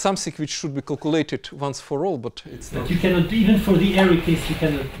integrals. It's something which should be calculated once for all, but it's not. You cannot, even for the Airy case, you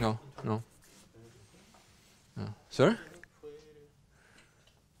cannot. No. Sorry.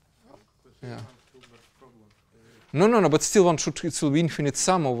 Yeah. No, but still it will be infinite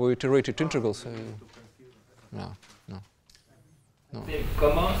sum of iterated integrals. No.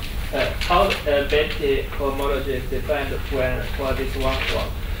 How Betti homology is defined for this 1 form?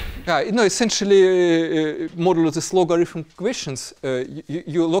 Yeah, essentially modulo this logarithm equations,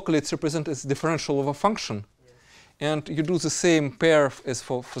 you locally it's represented as differential of a function. And you do the same pair as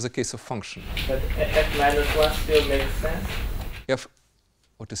for the case of function. But f minus 1 still makes sense?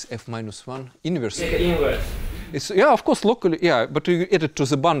 What is f minus 1? Inverse. Inverse. Of course, locally, but you add it to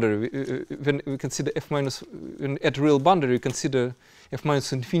the boundary. When we consider f minus, at real boundary, you consider f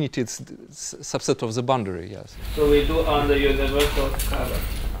minus infinity, it's subset of the boundary, yes. So we do on the universal cover?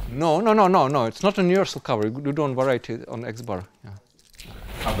 No, it's not a universal cover. You do on variety on x bar. Yeah.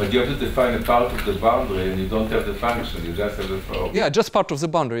 But you have to define a part of the boundary and you don't have the function, you just have the form. Yeah, just part of the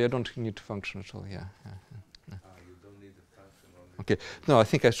boundary. I don't need function at all, yeah. You don't need the function. Okay, no, I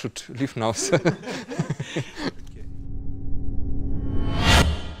think I should leave now.